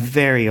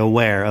very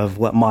aware of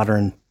what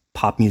modern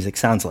pop music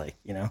sounds like,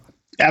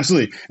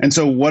 Absolutely. And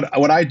so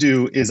what I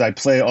do is I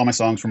play all my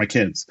songs for my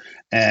kids,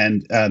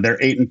 and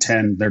they're 8 and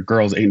 10. They're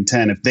girls 8 and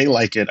 10. If they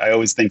like it, I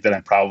always think that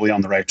I'm probably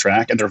on the right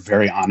track, and they're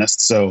very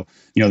honest. So,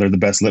 they're the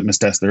best litmus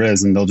test there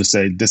is, and they'll just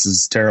say, this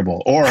is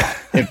terrible. Or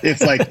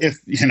it's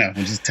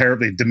just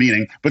terribly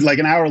demeaning. But like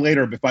an hour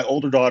later, if my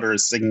older daughter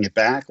is singing it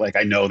back, like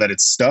I know that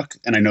it's stuck,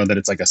 and I know that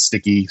it's like a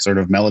sticky sort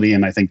of melody.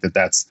 And I think that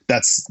that's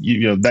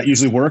that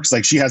usually works.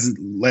 Like she hasn't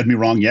led me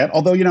wrong yet.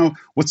 Although,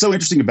 what's so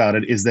interesting about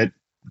it is that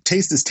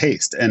taste is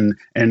taste, and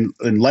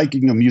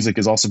liking a music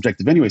is all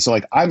subjective anyway. So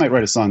like I might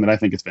write a song that I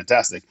think is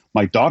fantastic.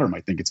 My daughter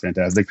might think it's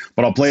fantastic,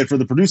 but I'll play it for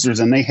the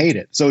producers and they hate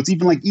it. So it's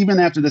even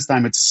after this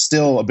time, it's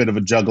still a bit of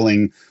a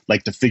juggling,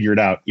 like to figure it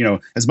out.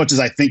 As much as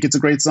I think it's a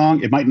great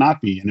song, it might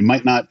not be, and it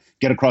might not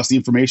get across the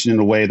information in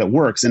a way that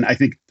works. And I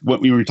think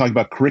what we were talking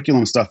about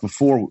curriculum stuff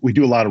before, we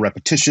do a lot of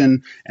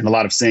repetition and a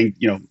lot of saying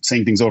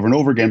things over and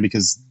over again,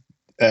 because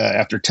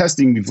after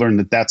testing, we've learned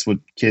that that's what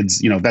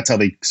kids, that's how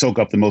they soak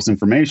up the most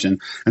information.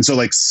 And so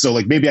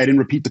maybe I didn't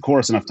repeat the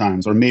chorus enough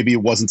times, or maybe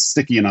it wasn't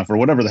sticky enough, or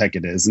whatever the heck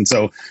it is. And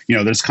so,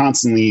 there's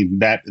constantly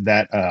that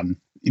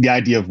the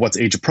idea of what's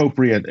age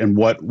appropriate, and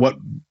what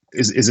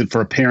is it for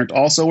a parent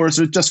also, or is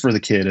it just for the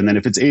kid? And then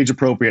if it's age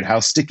appropriate,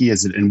 how sticky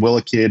is it? And will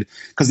a kid,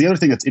 because the other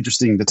thing that's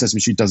interesting that Sesame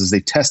Street does is they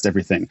test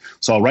everything.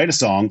 So I'll write a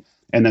song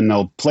and then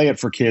they'll play it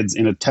for kids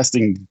in a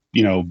testing,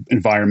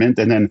 environment,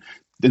 and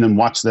then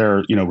watch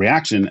their,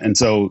 reaction. And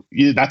so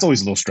that's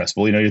always a little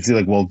stressful. You feel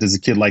like, well, does the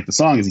kid like the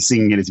song? Is he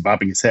singing it? Is he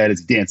bopping his head? Is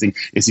he dancing?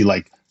 Is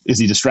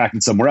he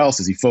distracted somewhere else?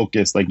 Is he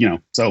focused?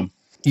 So.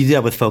 You do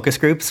that with focus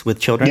groups with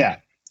children? Yeah.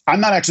 I'm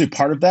not actually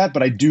part of that,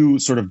 but I do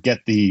sort of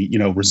get the,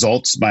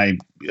 results.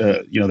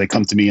 They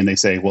come to me and they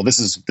say, well,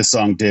 this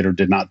song did or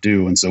did not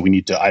do. And so we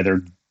need to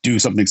either do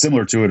something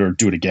similar to it or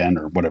do it again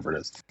or whatever it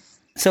is.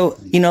 So,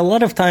 a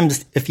lot of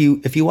times if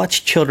you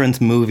watch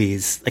children's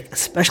movies, like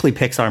especially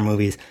Pixar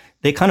movies,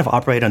 they kind of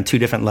operate on two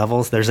different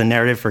levels. There's a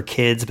narrative for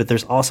kids, but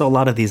there's also a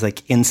lot of these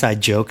like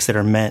inside jokes that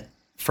are meant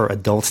for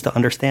adults to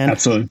understand.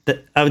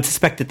 Absolutely. I would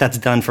suspect that that's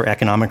done for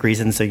economic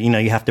reasons. So,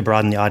 you have to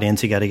broaden the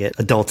audience. You got to get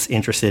adults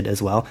interested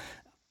as well.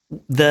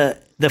 The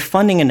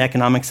funding and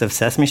economics of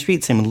Sesame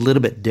Street seem a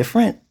little bit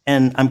different.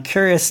 And I'm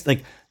curious,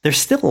 like, there's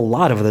still a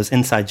lot of those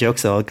inside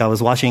jokes, though. Like I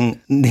was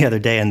watching the other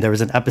day, and there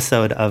was an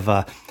episode of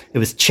it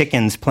was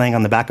chickens playing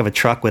on the back of a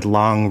truck with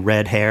long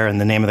red hair,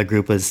 and the name of the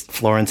group was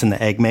Florence and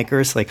the Egg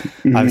Makers, like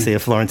obviously a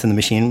Florence and the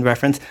Machine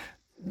reference.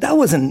 That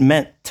wasn't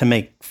meant to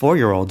make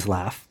 4-year-olds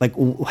laugh. Like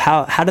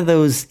how do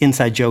those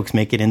inside jokes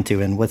make it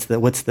into, and what's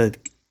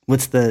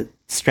the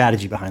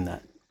strategy behind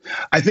that?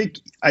 I think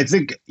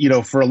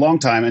for a long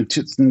time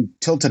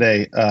until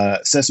today,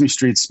 Sesame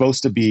Street's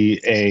supposed to be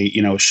a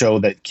show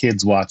that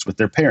kids watch with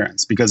their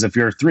parents, because if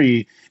you're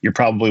 3, you're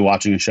probably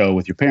watching a show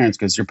with your parents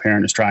because your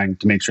parent is trying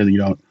to make sure that you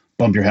don't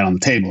bump your head on the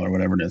table or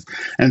whatever it is.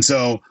 And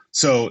so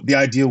the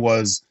idea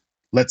was,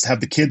 let's have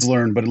the kids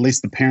learn, but at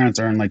least the parents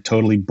aren't like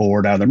totally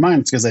bored out of their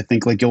minds, because I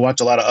think like you'll watch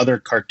a lot of other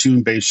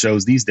cartoon-based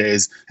shows these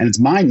days and it's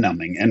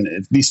mind-numbing, and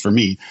at least for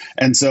me.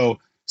 And so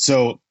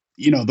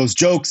those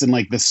jokes and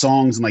like the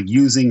songs and like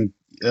using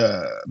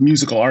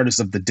musical artists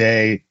of the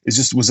day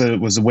was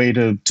a way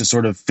to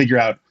sort of figure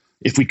out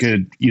if we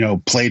could,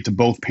 play to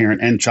both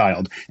parent and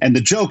child. And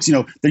the jokes,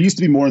 there used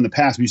to be more in the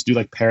past. We used to do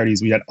like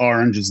parodies. We had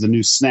Orange is the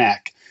New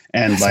Snack,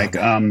 and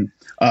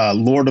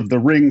Lord of the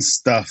Rings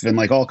stuff, and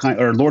like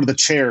or Lord of the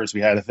Chairs.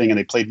 We had a thing, and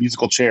they played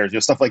musical chairs,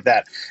 stuff like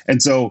that.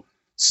 And so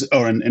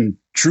and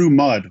True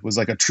Mud was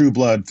like a True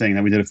Blood thing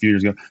that we did a few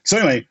years ago. So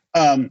anyway,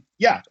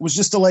 it was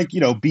just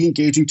to be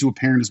engaging to a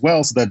parent as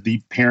well, so that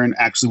the parent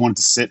actually wanted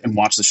to sit and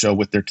watch the show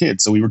with their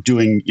kids. So we were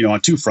doing,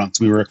 on two fronts.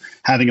 We were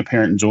having a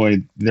parent enjoy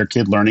their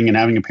kid learning, and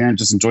having a parent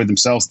just enjoy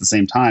themselves at the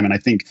same time. And I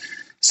think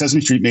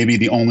Sesame Street may be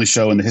the only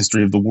show in the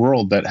history of the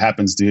world that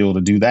happens to be able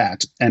to do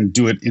that and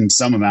do it in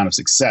some amount of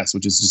success,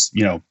 which is just,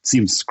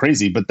 seems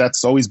crazy, but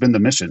that's always been the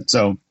mission.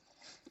 So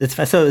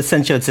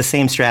essentially it's the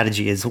same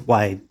strategy as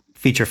why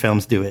feature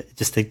films do it,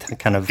 just to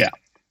kind of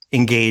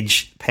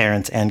engage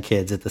parents and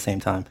kids at the same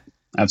time.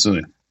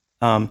 Absolutely.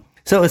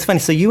 So it's funny.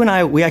 So you and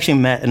I, we actually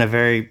met in a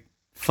very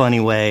funny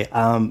way.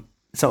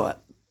 So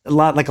a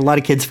lot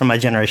of kids from my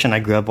generation, I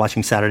grew up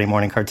watching Saturday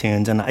morning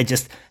cartoons, and I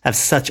just have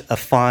such a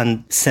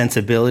fond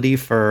sensibility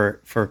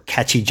for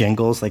catchy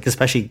jingles, like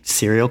especially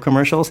cereal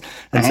commercials.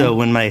 And so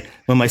when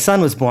my son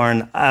was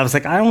born, I was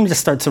like, I want to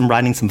just start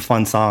writing some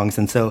fun songs.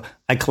 And so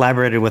I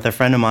collaborated with a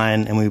friend of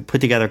mine, and we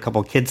put together a couple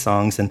of kids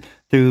songs. And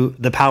through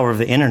the power of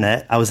the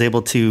internet, I was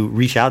able to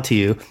reach out to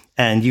you,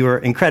 and you were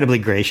incredibly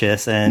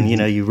gracious. And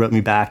you wrote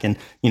me back, and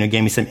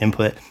gave me some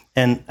input.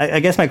 And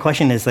I guess my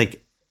question is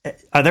like,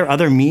 are there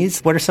other me's?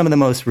 What are some of the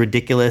most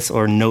ridiculous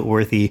or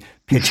noteworthy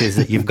pitches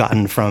that you've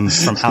gotten from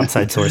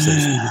outside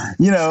sources?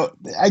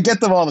 I get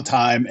them all the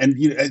time. And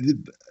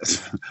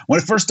when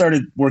I first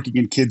started working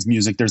in kids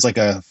music, there's like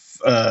a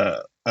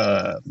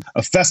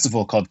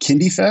festival called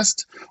Kindy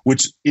Fest,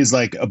 which is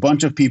like a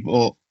bunch of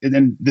people,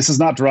 and this is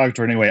not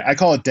derogatory in any way. I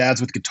call it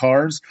dads with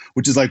guitars,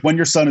 which is like when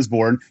your son is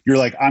born, you're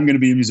like, I'm going to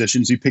be a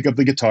musician. So you pick up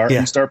the guitar and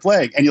you start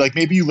playing. And you like,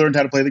 maybe you learned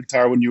how to play the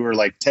guitar when you were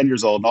like 10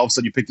 years old, and all of a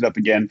sudden you picked it up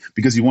again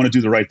because you want to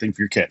do the right thing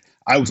for your kid.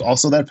 I was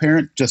also that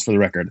parent, just for the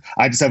record.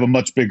 I just have a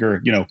much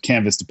bigger,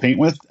 canvas to paint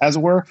with, as it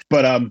were.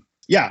 But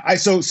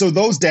so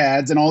those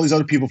dads and all these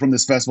other people from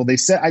this festival,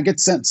 I get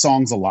sent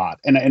songs a lot,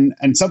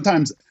 and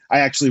sometimes I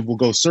actually will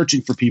go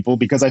searching for people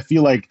because I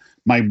feel like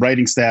my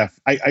writing staff,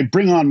 I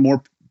bring on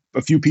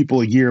a few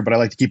people a year, but I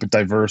like to keep it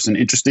diverse and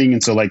interesting.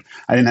 And so like,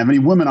 I didn't have any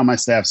women on my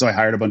staff, so I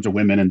hired a bunch of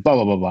women and blah,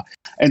 blah, blah, blah.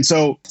 And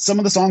so some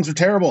of the songs are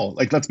terrible.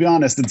 Like, let's be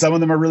honest. And some of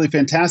them are really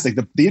fantastic.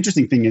 The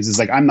interesting thing is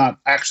like, I'm not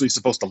actually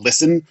supposed to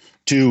listen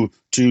to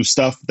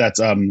stuff that's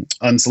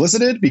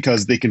unsolicited,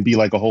 because they can be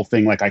like a whole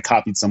thing. Like I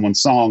copied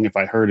someone's song if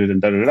I heard it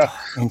and da-da-da.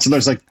 So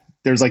there's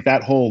like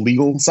that whole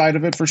legal side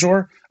of it for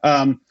sure.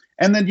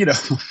 And then,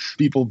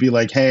 people be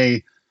like,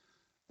 hey,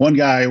 one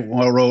guy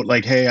wrote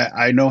like, hey,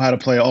 I know how to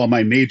play all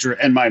my major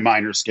and my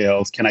minor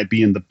scales. Can I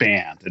be in the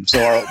band? And so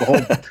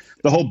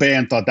the whole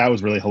band thought that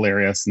was really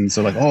hilarious. And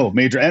so like, oh,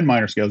 major and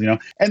minor scales,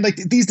 and like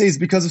these days,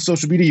 because of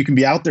social media, you can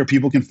be out there,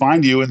 people can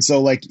find you. And so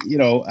like,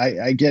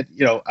 I get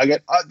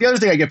the other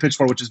thing I get pitched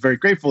for, which is very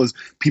grateful, is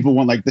people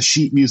want like the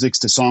sheet musics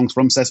to songs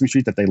from Sesame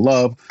Street that they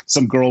love.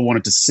 Some girl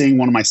wanted to sing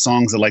one of my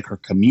songs at like her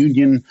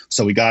communion.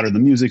 So we got her the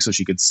music so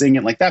she could sing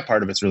it. Like that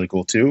part of it's really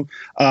cool too.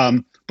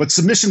 But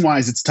submission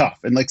wise, it's tough.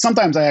 And like,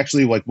 sometimes I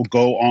actually like will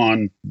go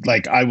on,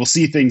 like I will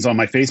see things on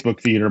my Facebook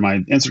feed or my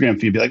Instagram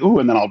feed, be like, ooh,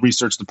 and then I'll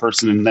research the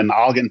person and then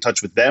I'll get in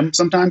touch with them.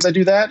 Sometimes I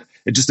do that.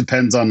 It just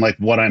depends on like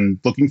what I'm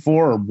looking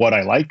for or what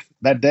I like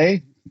that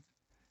day.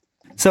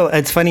 So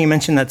it's funny you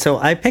mentioned that. So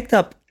I picked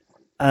up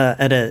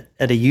at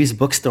a used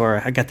bookstore.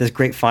 I got this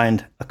great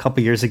find a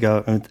couple years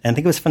ago. And I think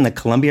it was from the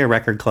Columbia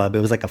Record Club. It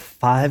was like a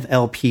 5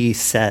 LP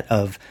set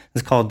of,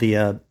 it's called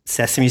the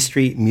Sesame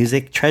Street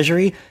Music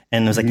Treasury.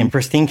 And it was like in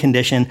pristine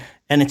condition.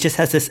 And it just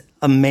has this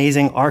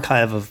amazing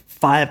archive of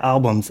 5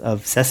 albums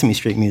of Sesame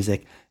Street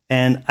music.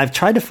 And I've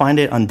tried to find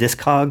it on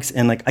Discogs,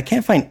 and like I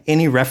can't find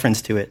any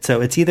reference to it. So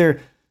it's either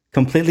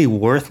completely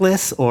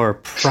worthless or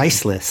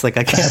priceless. Like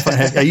I can't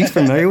find. Are you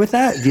familiar with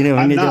that? Do you know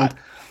what I mean?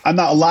 I'm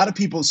not. A lot of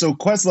people. So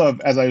Questlove,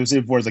 as I was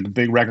saying before, is like a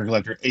big record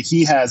collector.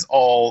 He has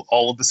all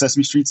of the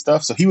Sesame Street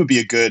stuff. So he would be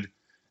a good.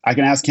 I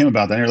can ask him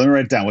about that. Here, let me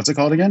write it down. What's it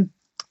called again?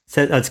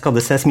 It's called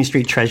the Sesame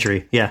Street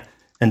Treasury. Yeah,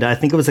 and I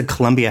think it was a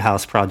Columbia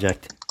House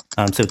project.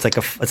 So it's like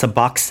it's a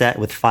box set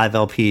with 5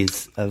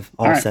 LPs of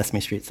all Sesame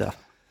Street stuff.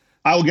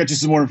 I will get you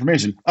some more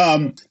information.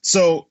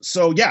 So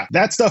yeah,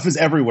 that stuff is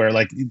everywhere.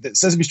 Like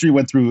Sesame Street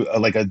went through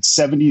like a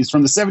 70s,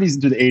 from the 70s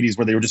into the 80s,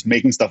 where they were just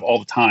making stuff all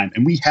the time.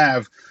 And we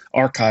have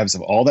archives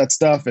of all that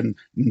stuff and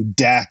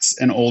DATs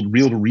and old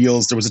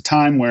reel-to-reels. There was a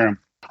time where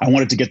I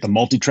wanted to get the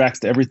multi-tracks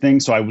to everything.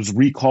 So I was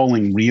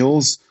recalling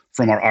reels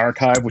from our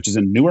archive, which is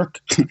in Newark.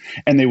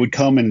 And they would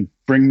come and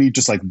bring me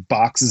just like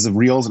boxes of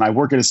reels. And I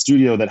work at a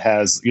studio that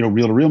has,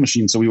 reel-to-reel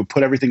machines. So we would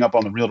put everything up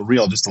on the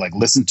reel-to-reel just to like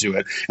listen to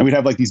it. And we'd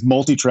have like these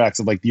multi-tracks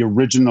of like the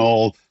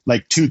original,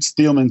 like Toots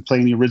Thielman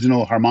playing the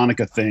original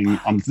harmonica thing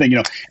on the thing,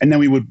 and then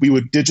we would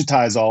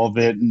digitize all of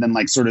it and then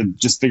like sort of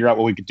just figure out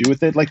what we could do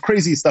with it. Like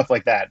crazy stuff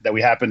like that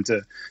we happen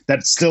to,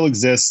 that still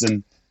exists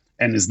and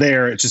is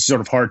there. It's just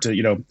sort of hard to,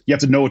 you have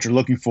to know what you're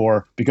looking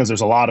for because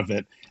there's a lot of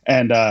it.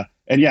 And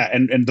yeah,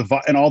 and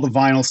all the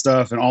vinyl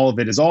stuff and all of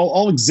it is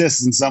all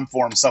exists in some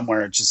form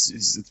somewhere. It's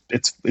just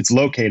it's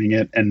locating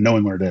it and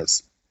knowing where it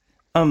is.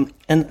 So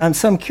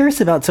I'm curious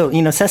about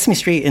Sesame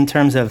Street, in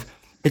terms of,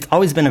 it's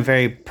always been a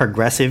very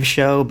progressive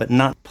show, but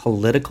not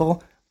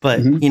political.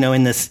 But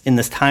in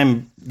this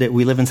time that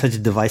we live in, such a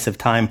divisive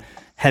time,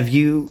 have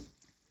you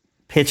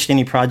pitched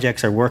any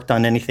projects or worked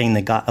on anything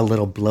that got a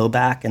little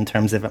blowback in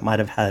terms of it might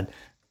have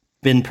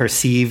been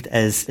perceived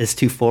as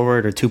too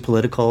forward or too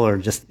political, or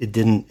just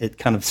it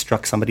kind of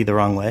struck somebody the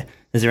wrong way?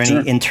 Is there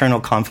any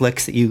internal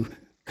conflicts that you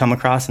come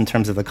across in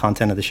terms of the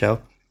content of the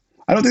show?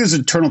 I don't think there's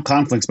internal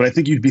conflicts, but I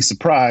think you'd be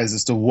surprised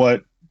as to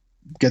what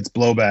gets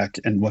blowback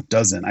and what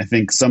doesn't. I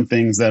think some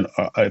things that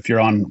if you're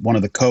on one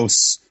of the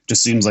coasts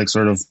just seems like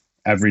sort of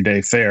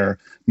everyday fare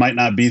might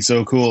not be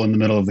so cool in the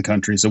middle of the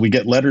country. So we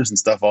get letters and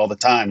stuff all the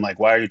time. Like,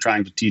 why are you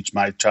trying to teach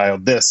my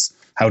child this?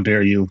 How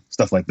dare you?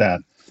 Stuff like that.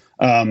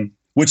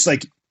 Which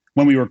like,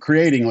 when we were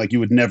creating, like you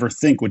would never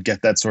think would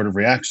get that sort of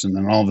reaction.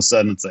 And all of a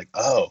sudden it's like,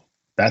 oh,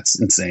 that's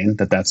insane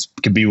that's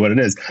could be what it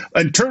is.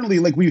 Internally,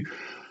 like we've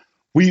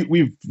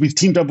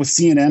teamed up with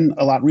CNN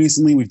a lot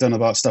recently. We've done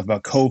stuff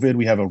about COVID.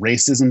 We have a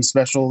racism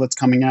special that's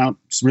coming out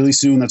really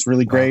soon. That's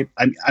really great.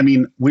 Wow. I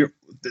mean,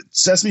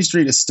 Sesame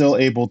Street is still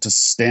able to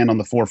stand on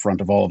the forefront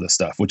of all of this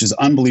stuff, which is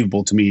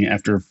unbelievable to me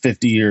after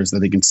 50 years that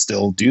they can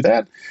still do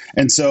that.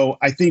 And so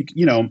I think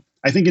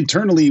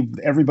internally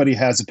everybody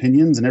has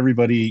opinions and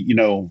everybody,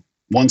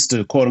 wants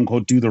to quote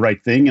unquote do the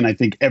right thing. And I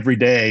think every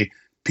day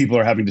people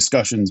are having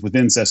discussions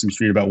within Sesame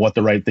Street about what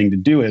the right thing to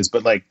do is.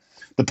 But like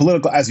the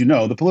political, as you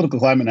know, the political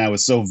climate now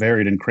is so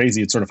varied and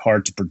crazy. It's sort of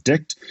hard to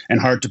predict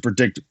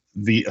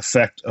the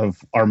effect of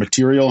our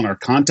material and our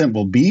content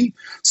will be.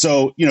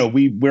 So,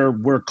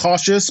 we're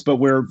cautious, but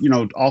we're,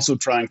 also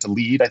trying to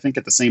lead, I think,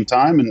 at the same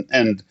time.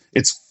 And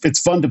it's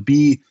fun to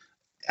be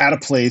at a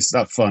place,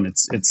 not fun.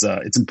 It's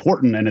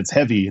important and it's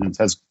heavy and it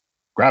has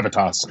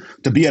gravitas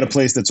to be at a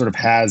place that sort of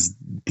has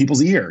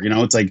people's ear.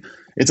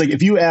 It's like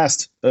if you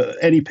asked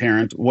any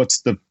parent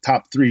what's the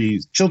top 3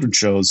 children's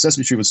shows,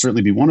 Sesame Street would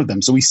certainly be one of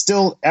them. So we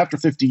still, after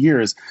 50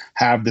 years,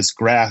 have this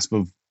grasp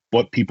of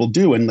what people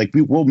do, and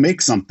we will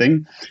make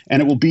something, and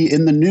it will be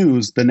in the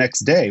news the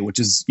next day, which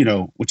is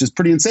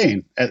pretty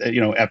insane.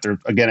 After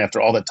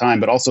all that time,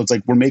 but also it's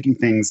like we're making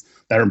things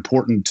that are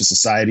important to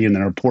society and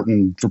that are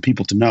important for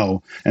people to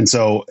know, and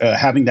so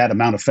having that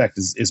amount of effect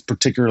is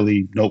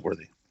particularly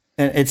noteworthy.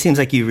 And it seems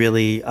like you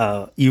really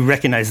you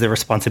recognize the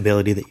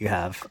responsibility that you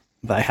have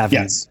by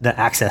having the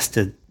access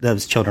to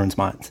those children's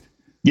minds.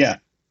 Yeah.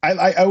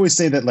 I always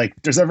say that if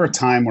there's ever a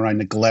time where I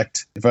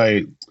neglect, if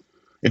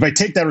I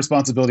take that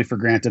responsibility for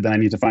granted, then I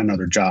need to find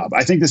another job.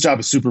 I think this job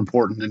is super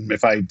important. And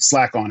if I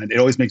slack on it, it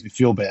always makes me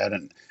feel bad.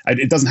 And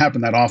it doesn't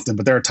happen that often,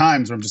 but there are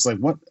times where I'm just like,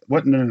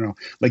 what? No.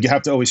 You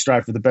have to always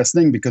strive for the best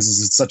thing because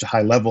it's such a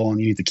high level and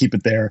you need to keep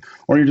it there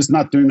or you're just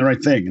not doing the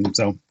right thing. And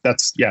so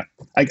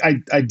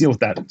I deal with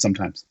that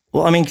sometimes.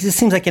 Well, I mean, 'cause it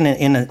seems like in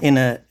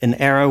an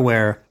era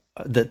where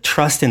the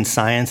trust in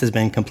science has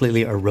been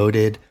completely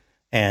eroded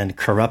and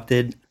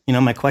corrupted.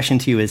 My question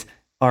to you is,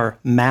 are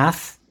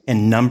math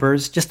and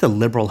numbers just a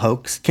liberal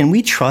hoax? Can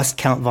we trust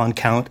Count Von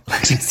Count?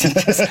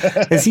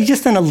 Is he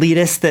just an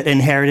elitist that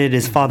inherited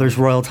his father's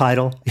royal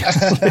title?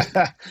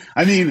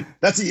 I mean,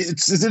 it's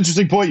an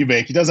interesting point you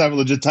make. He does have a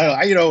legit title.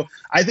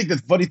 I think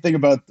the funny thing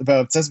about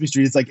Sesame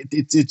Street is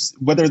it's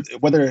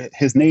whether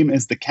his name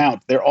is the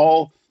Count, they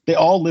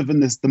all live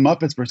in this, the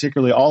Muppets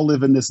particularly all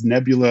live in this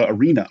nebula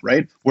arena,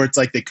 right? Where it's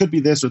like they could be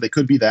this or they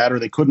could be that or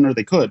they couldn't or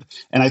they could.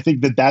 And I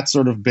think that that's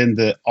sort of been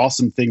the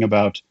awesome thing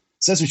about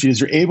Sesame Street is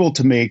you're able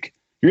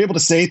to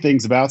say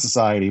things about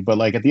society,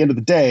 but at the end of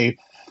the day,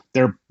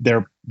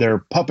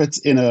 they're puppets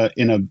in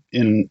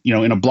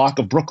a block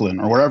of Brooklyn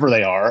or wherever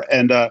they are,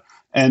 and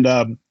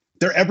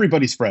they're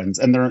everybody's friends,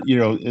 and they're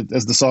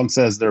as the song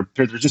says, they're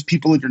just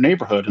people in your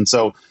neighborhood, and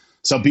so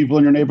some people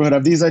in your neighborhood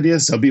have these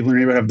ideas, some people in your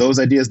neighborhood have those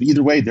ideas, but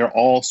either way, they're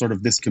all sort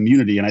of this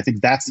community, and I think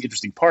that's the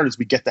interesting part is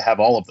we get to have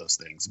all of those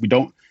things. We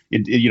don't,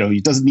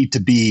 it doesn't need to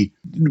be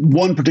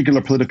one particular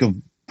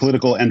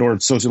political and or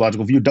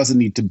sociological view doesn't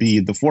need to be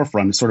the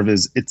forefront. It sort of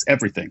is, it's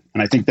everything.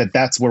 And I think that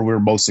that's where we're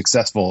most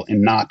successful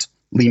in not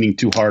leaning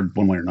too hard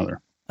one way or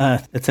another.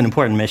 It's an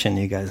important mission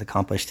you guys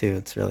accomplished too.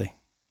 It's really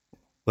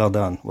well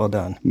done. Well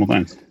done. Well,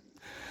 thanks.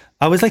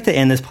 I always like to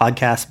end this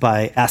podcast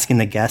by asking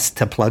the guests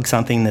to plug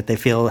something that they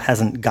feel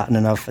hasn't gotten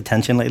enough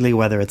attention lately,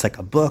 whether it's a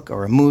book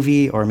or a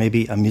movie or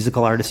maybe a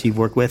musical artist you've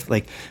worked with.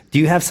 Do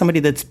you have somebody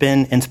that's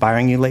been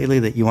inspiring you lately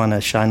that you want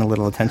to shine a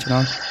little attention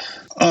on?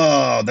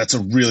 Oh, that's a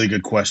really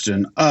good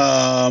question.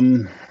 I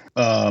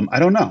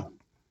don't know.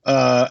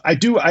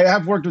 I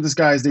have worked with this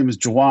guy. His name is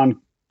Jawan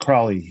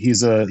Crawley.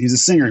 He's a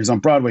singer. He's on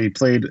Broadway. He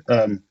played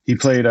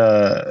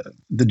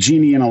the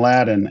genie in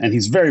Aladdin, and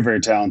he's very,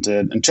 very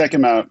talented. And check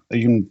him out. I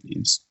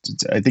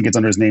think it's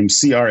under his name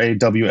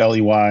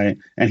Crawley,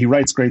 and he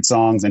writes great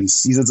songs. And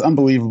he's this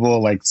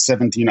unbelievable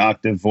 17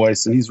 octave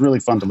voice, and he's really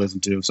fun to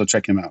listen to. So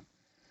check him out.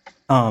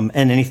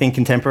 And anything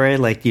contemporary,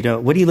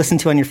 what do you listen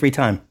to on your free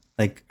time?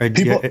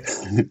 People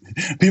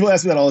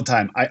ask me that all the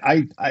time.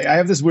 I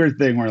have this weird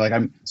thing where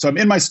I'm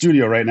in my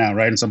studio right now,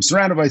 right? And so I'm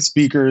surrounded by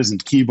speakers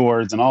and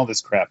keyboards and all this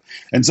crap.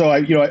 And so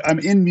I'm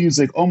in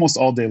music almost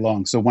all day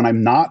long. So when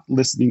I'm not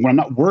listening, when I'm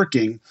not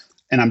working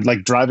and I'm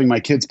driving my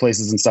kids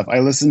places and stuff, I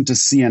listen to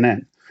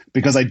CNN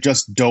because I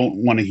just don't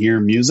want to hear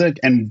music.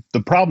 And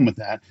the problem with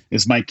that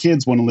is my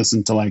kids want to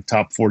listen to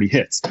top 40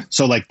 hits.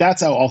 So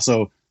that's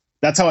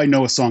how I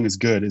know a song is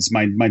good is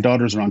my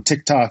daughters are on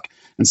TikTok.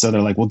 And so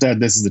they're like, well, Dad,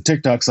 this is a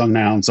TikTok song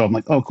now. And so I'm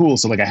like, oh, cool.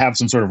 So I have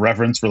some sort of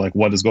reference for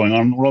what is going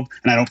on in the world.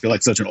 And I don't feel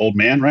like such an old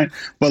man. Right.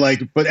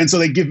 And so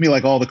they give me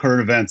all the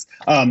current events.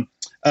 And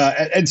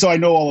so I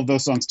know all of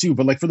those songs too.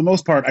 But for the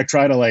most part, I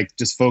try to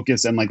just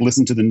focus and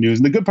listen to the news.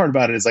 And the good part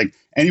about it is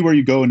anywhere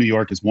you go in New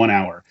York is 1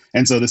 hour.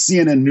 And so the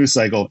CNN news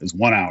cycle is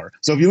 1 hour.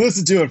 So if you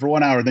listen to it for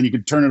 1 hour, then you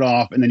can turn it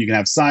off and then you can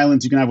have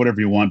silence. You can have whatever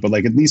you want. But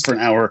at least for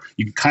an hour,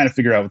 you can kind of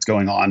figure out what's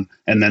going on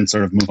and then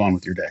sort of move on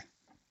with your day.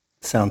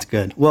 Sounds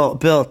good. Well,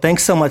 Bill,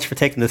 thanks so much for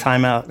taking the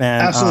time out,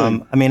 man.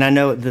 Absolutely. I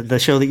know the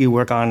show that you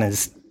work on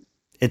it's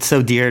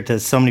so dear to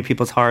so many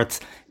people's hearts.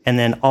 And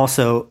then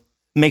also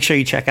make sure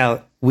you check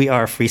out We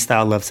Are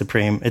Freestyle Love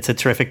Supreme. It's a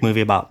terrific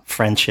movie about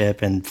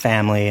friendship and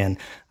family. And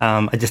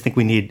I just think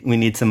we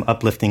need some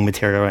uplifting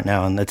material right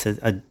now. And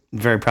I'm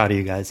very proud of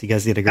you guys. You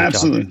guys did a great job.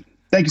 Absolutely.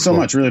 Thank you so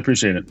much. Really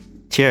appreciate it.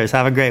 Cheers.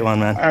 Have a great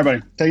one, man. All right,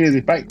 buddy. Take it easy.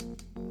 Bye.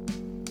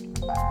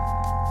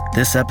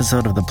 This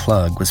episode of The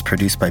Plug was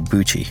produced by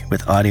Bucci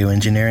with audio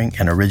engineering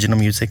and original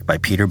music by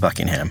Peter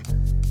Buckingham.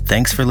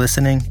 Thanks for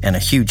listening, and a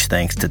huge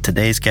thanks to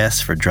today's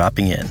guests for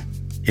dropping in.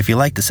 If you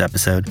like this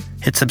episode,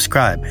 hit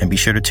subscribe and be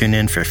sure to tune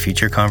in for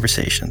future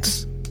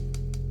conversations.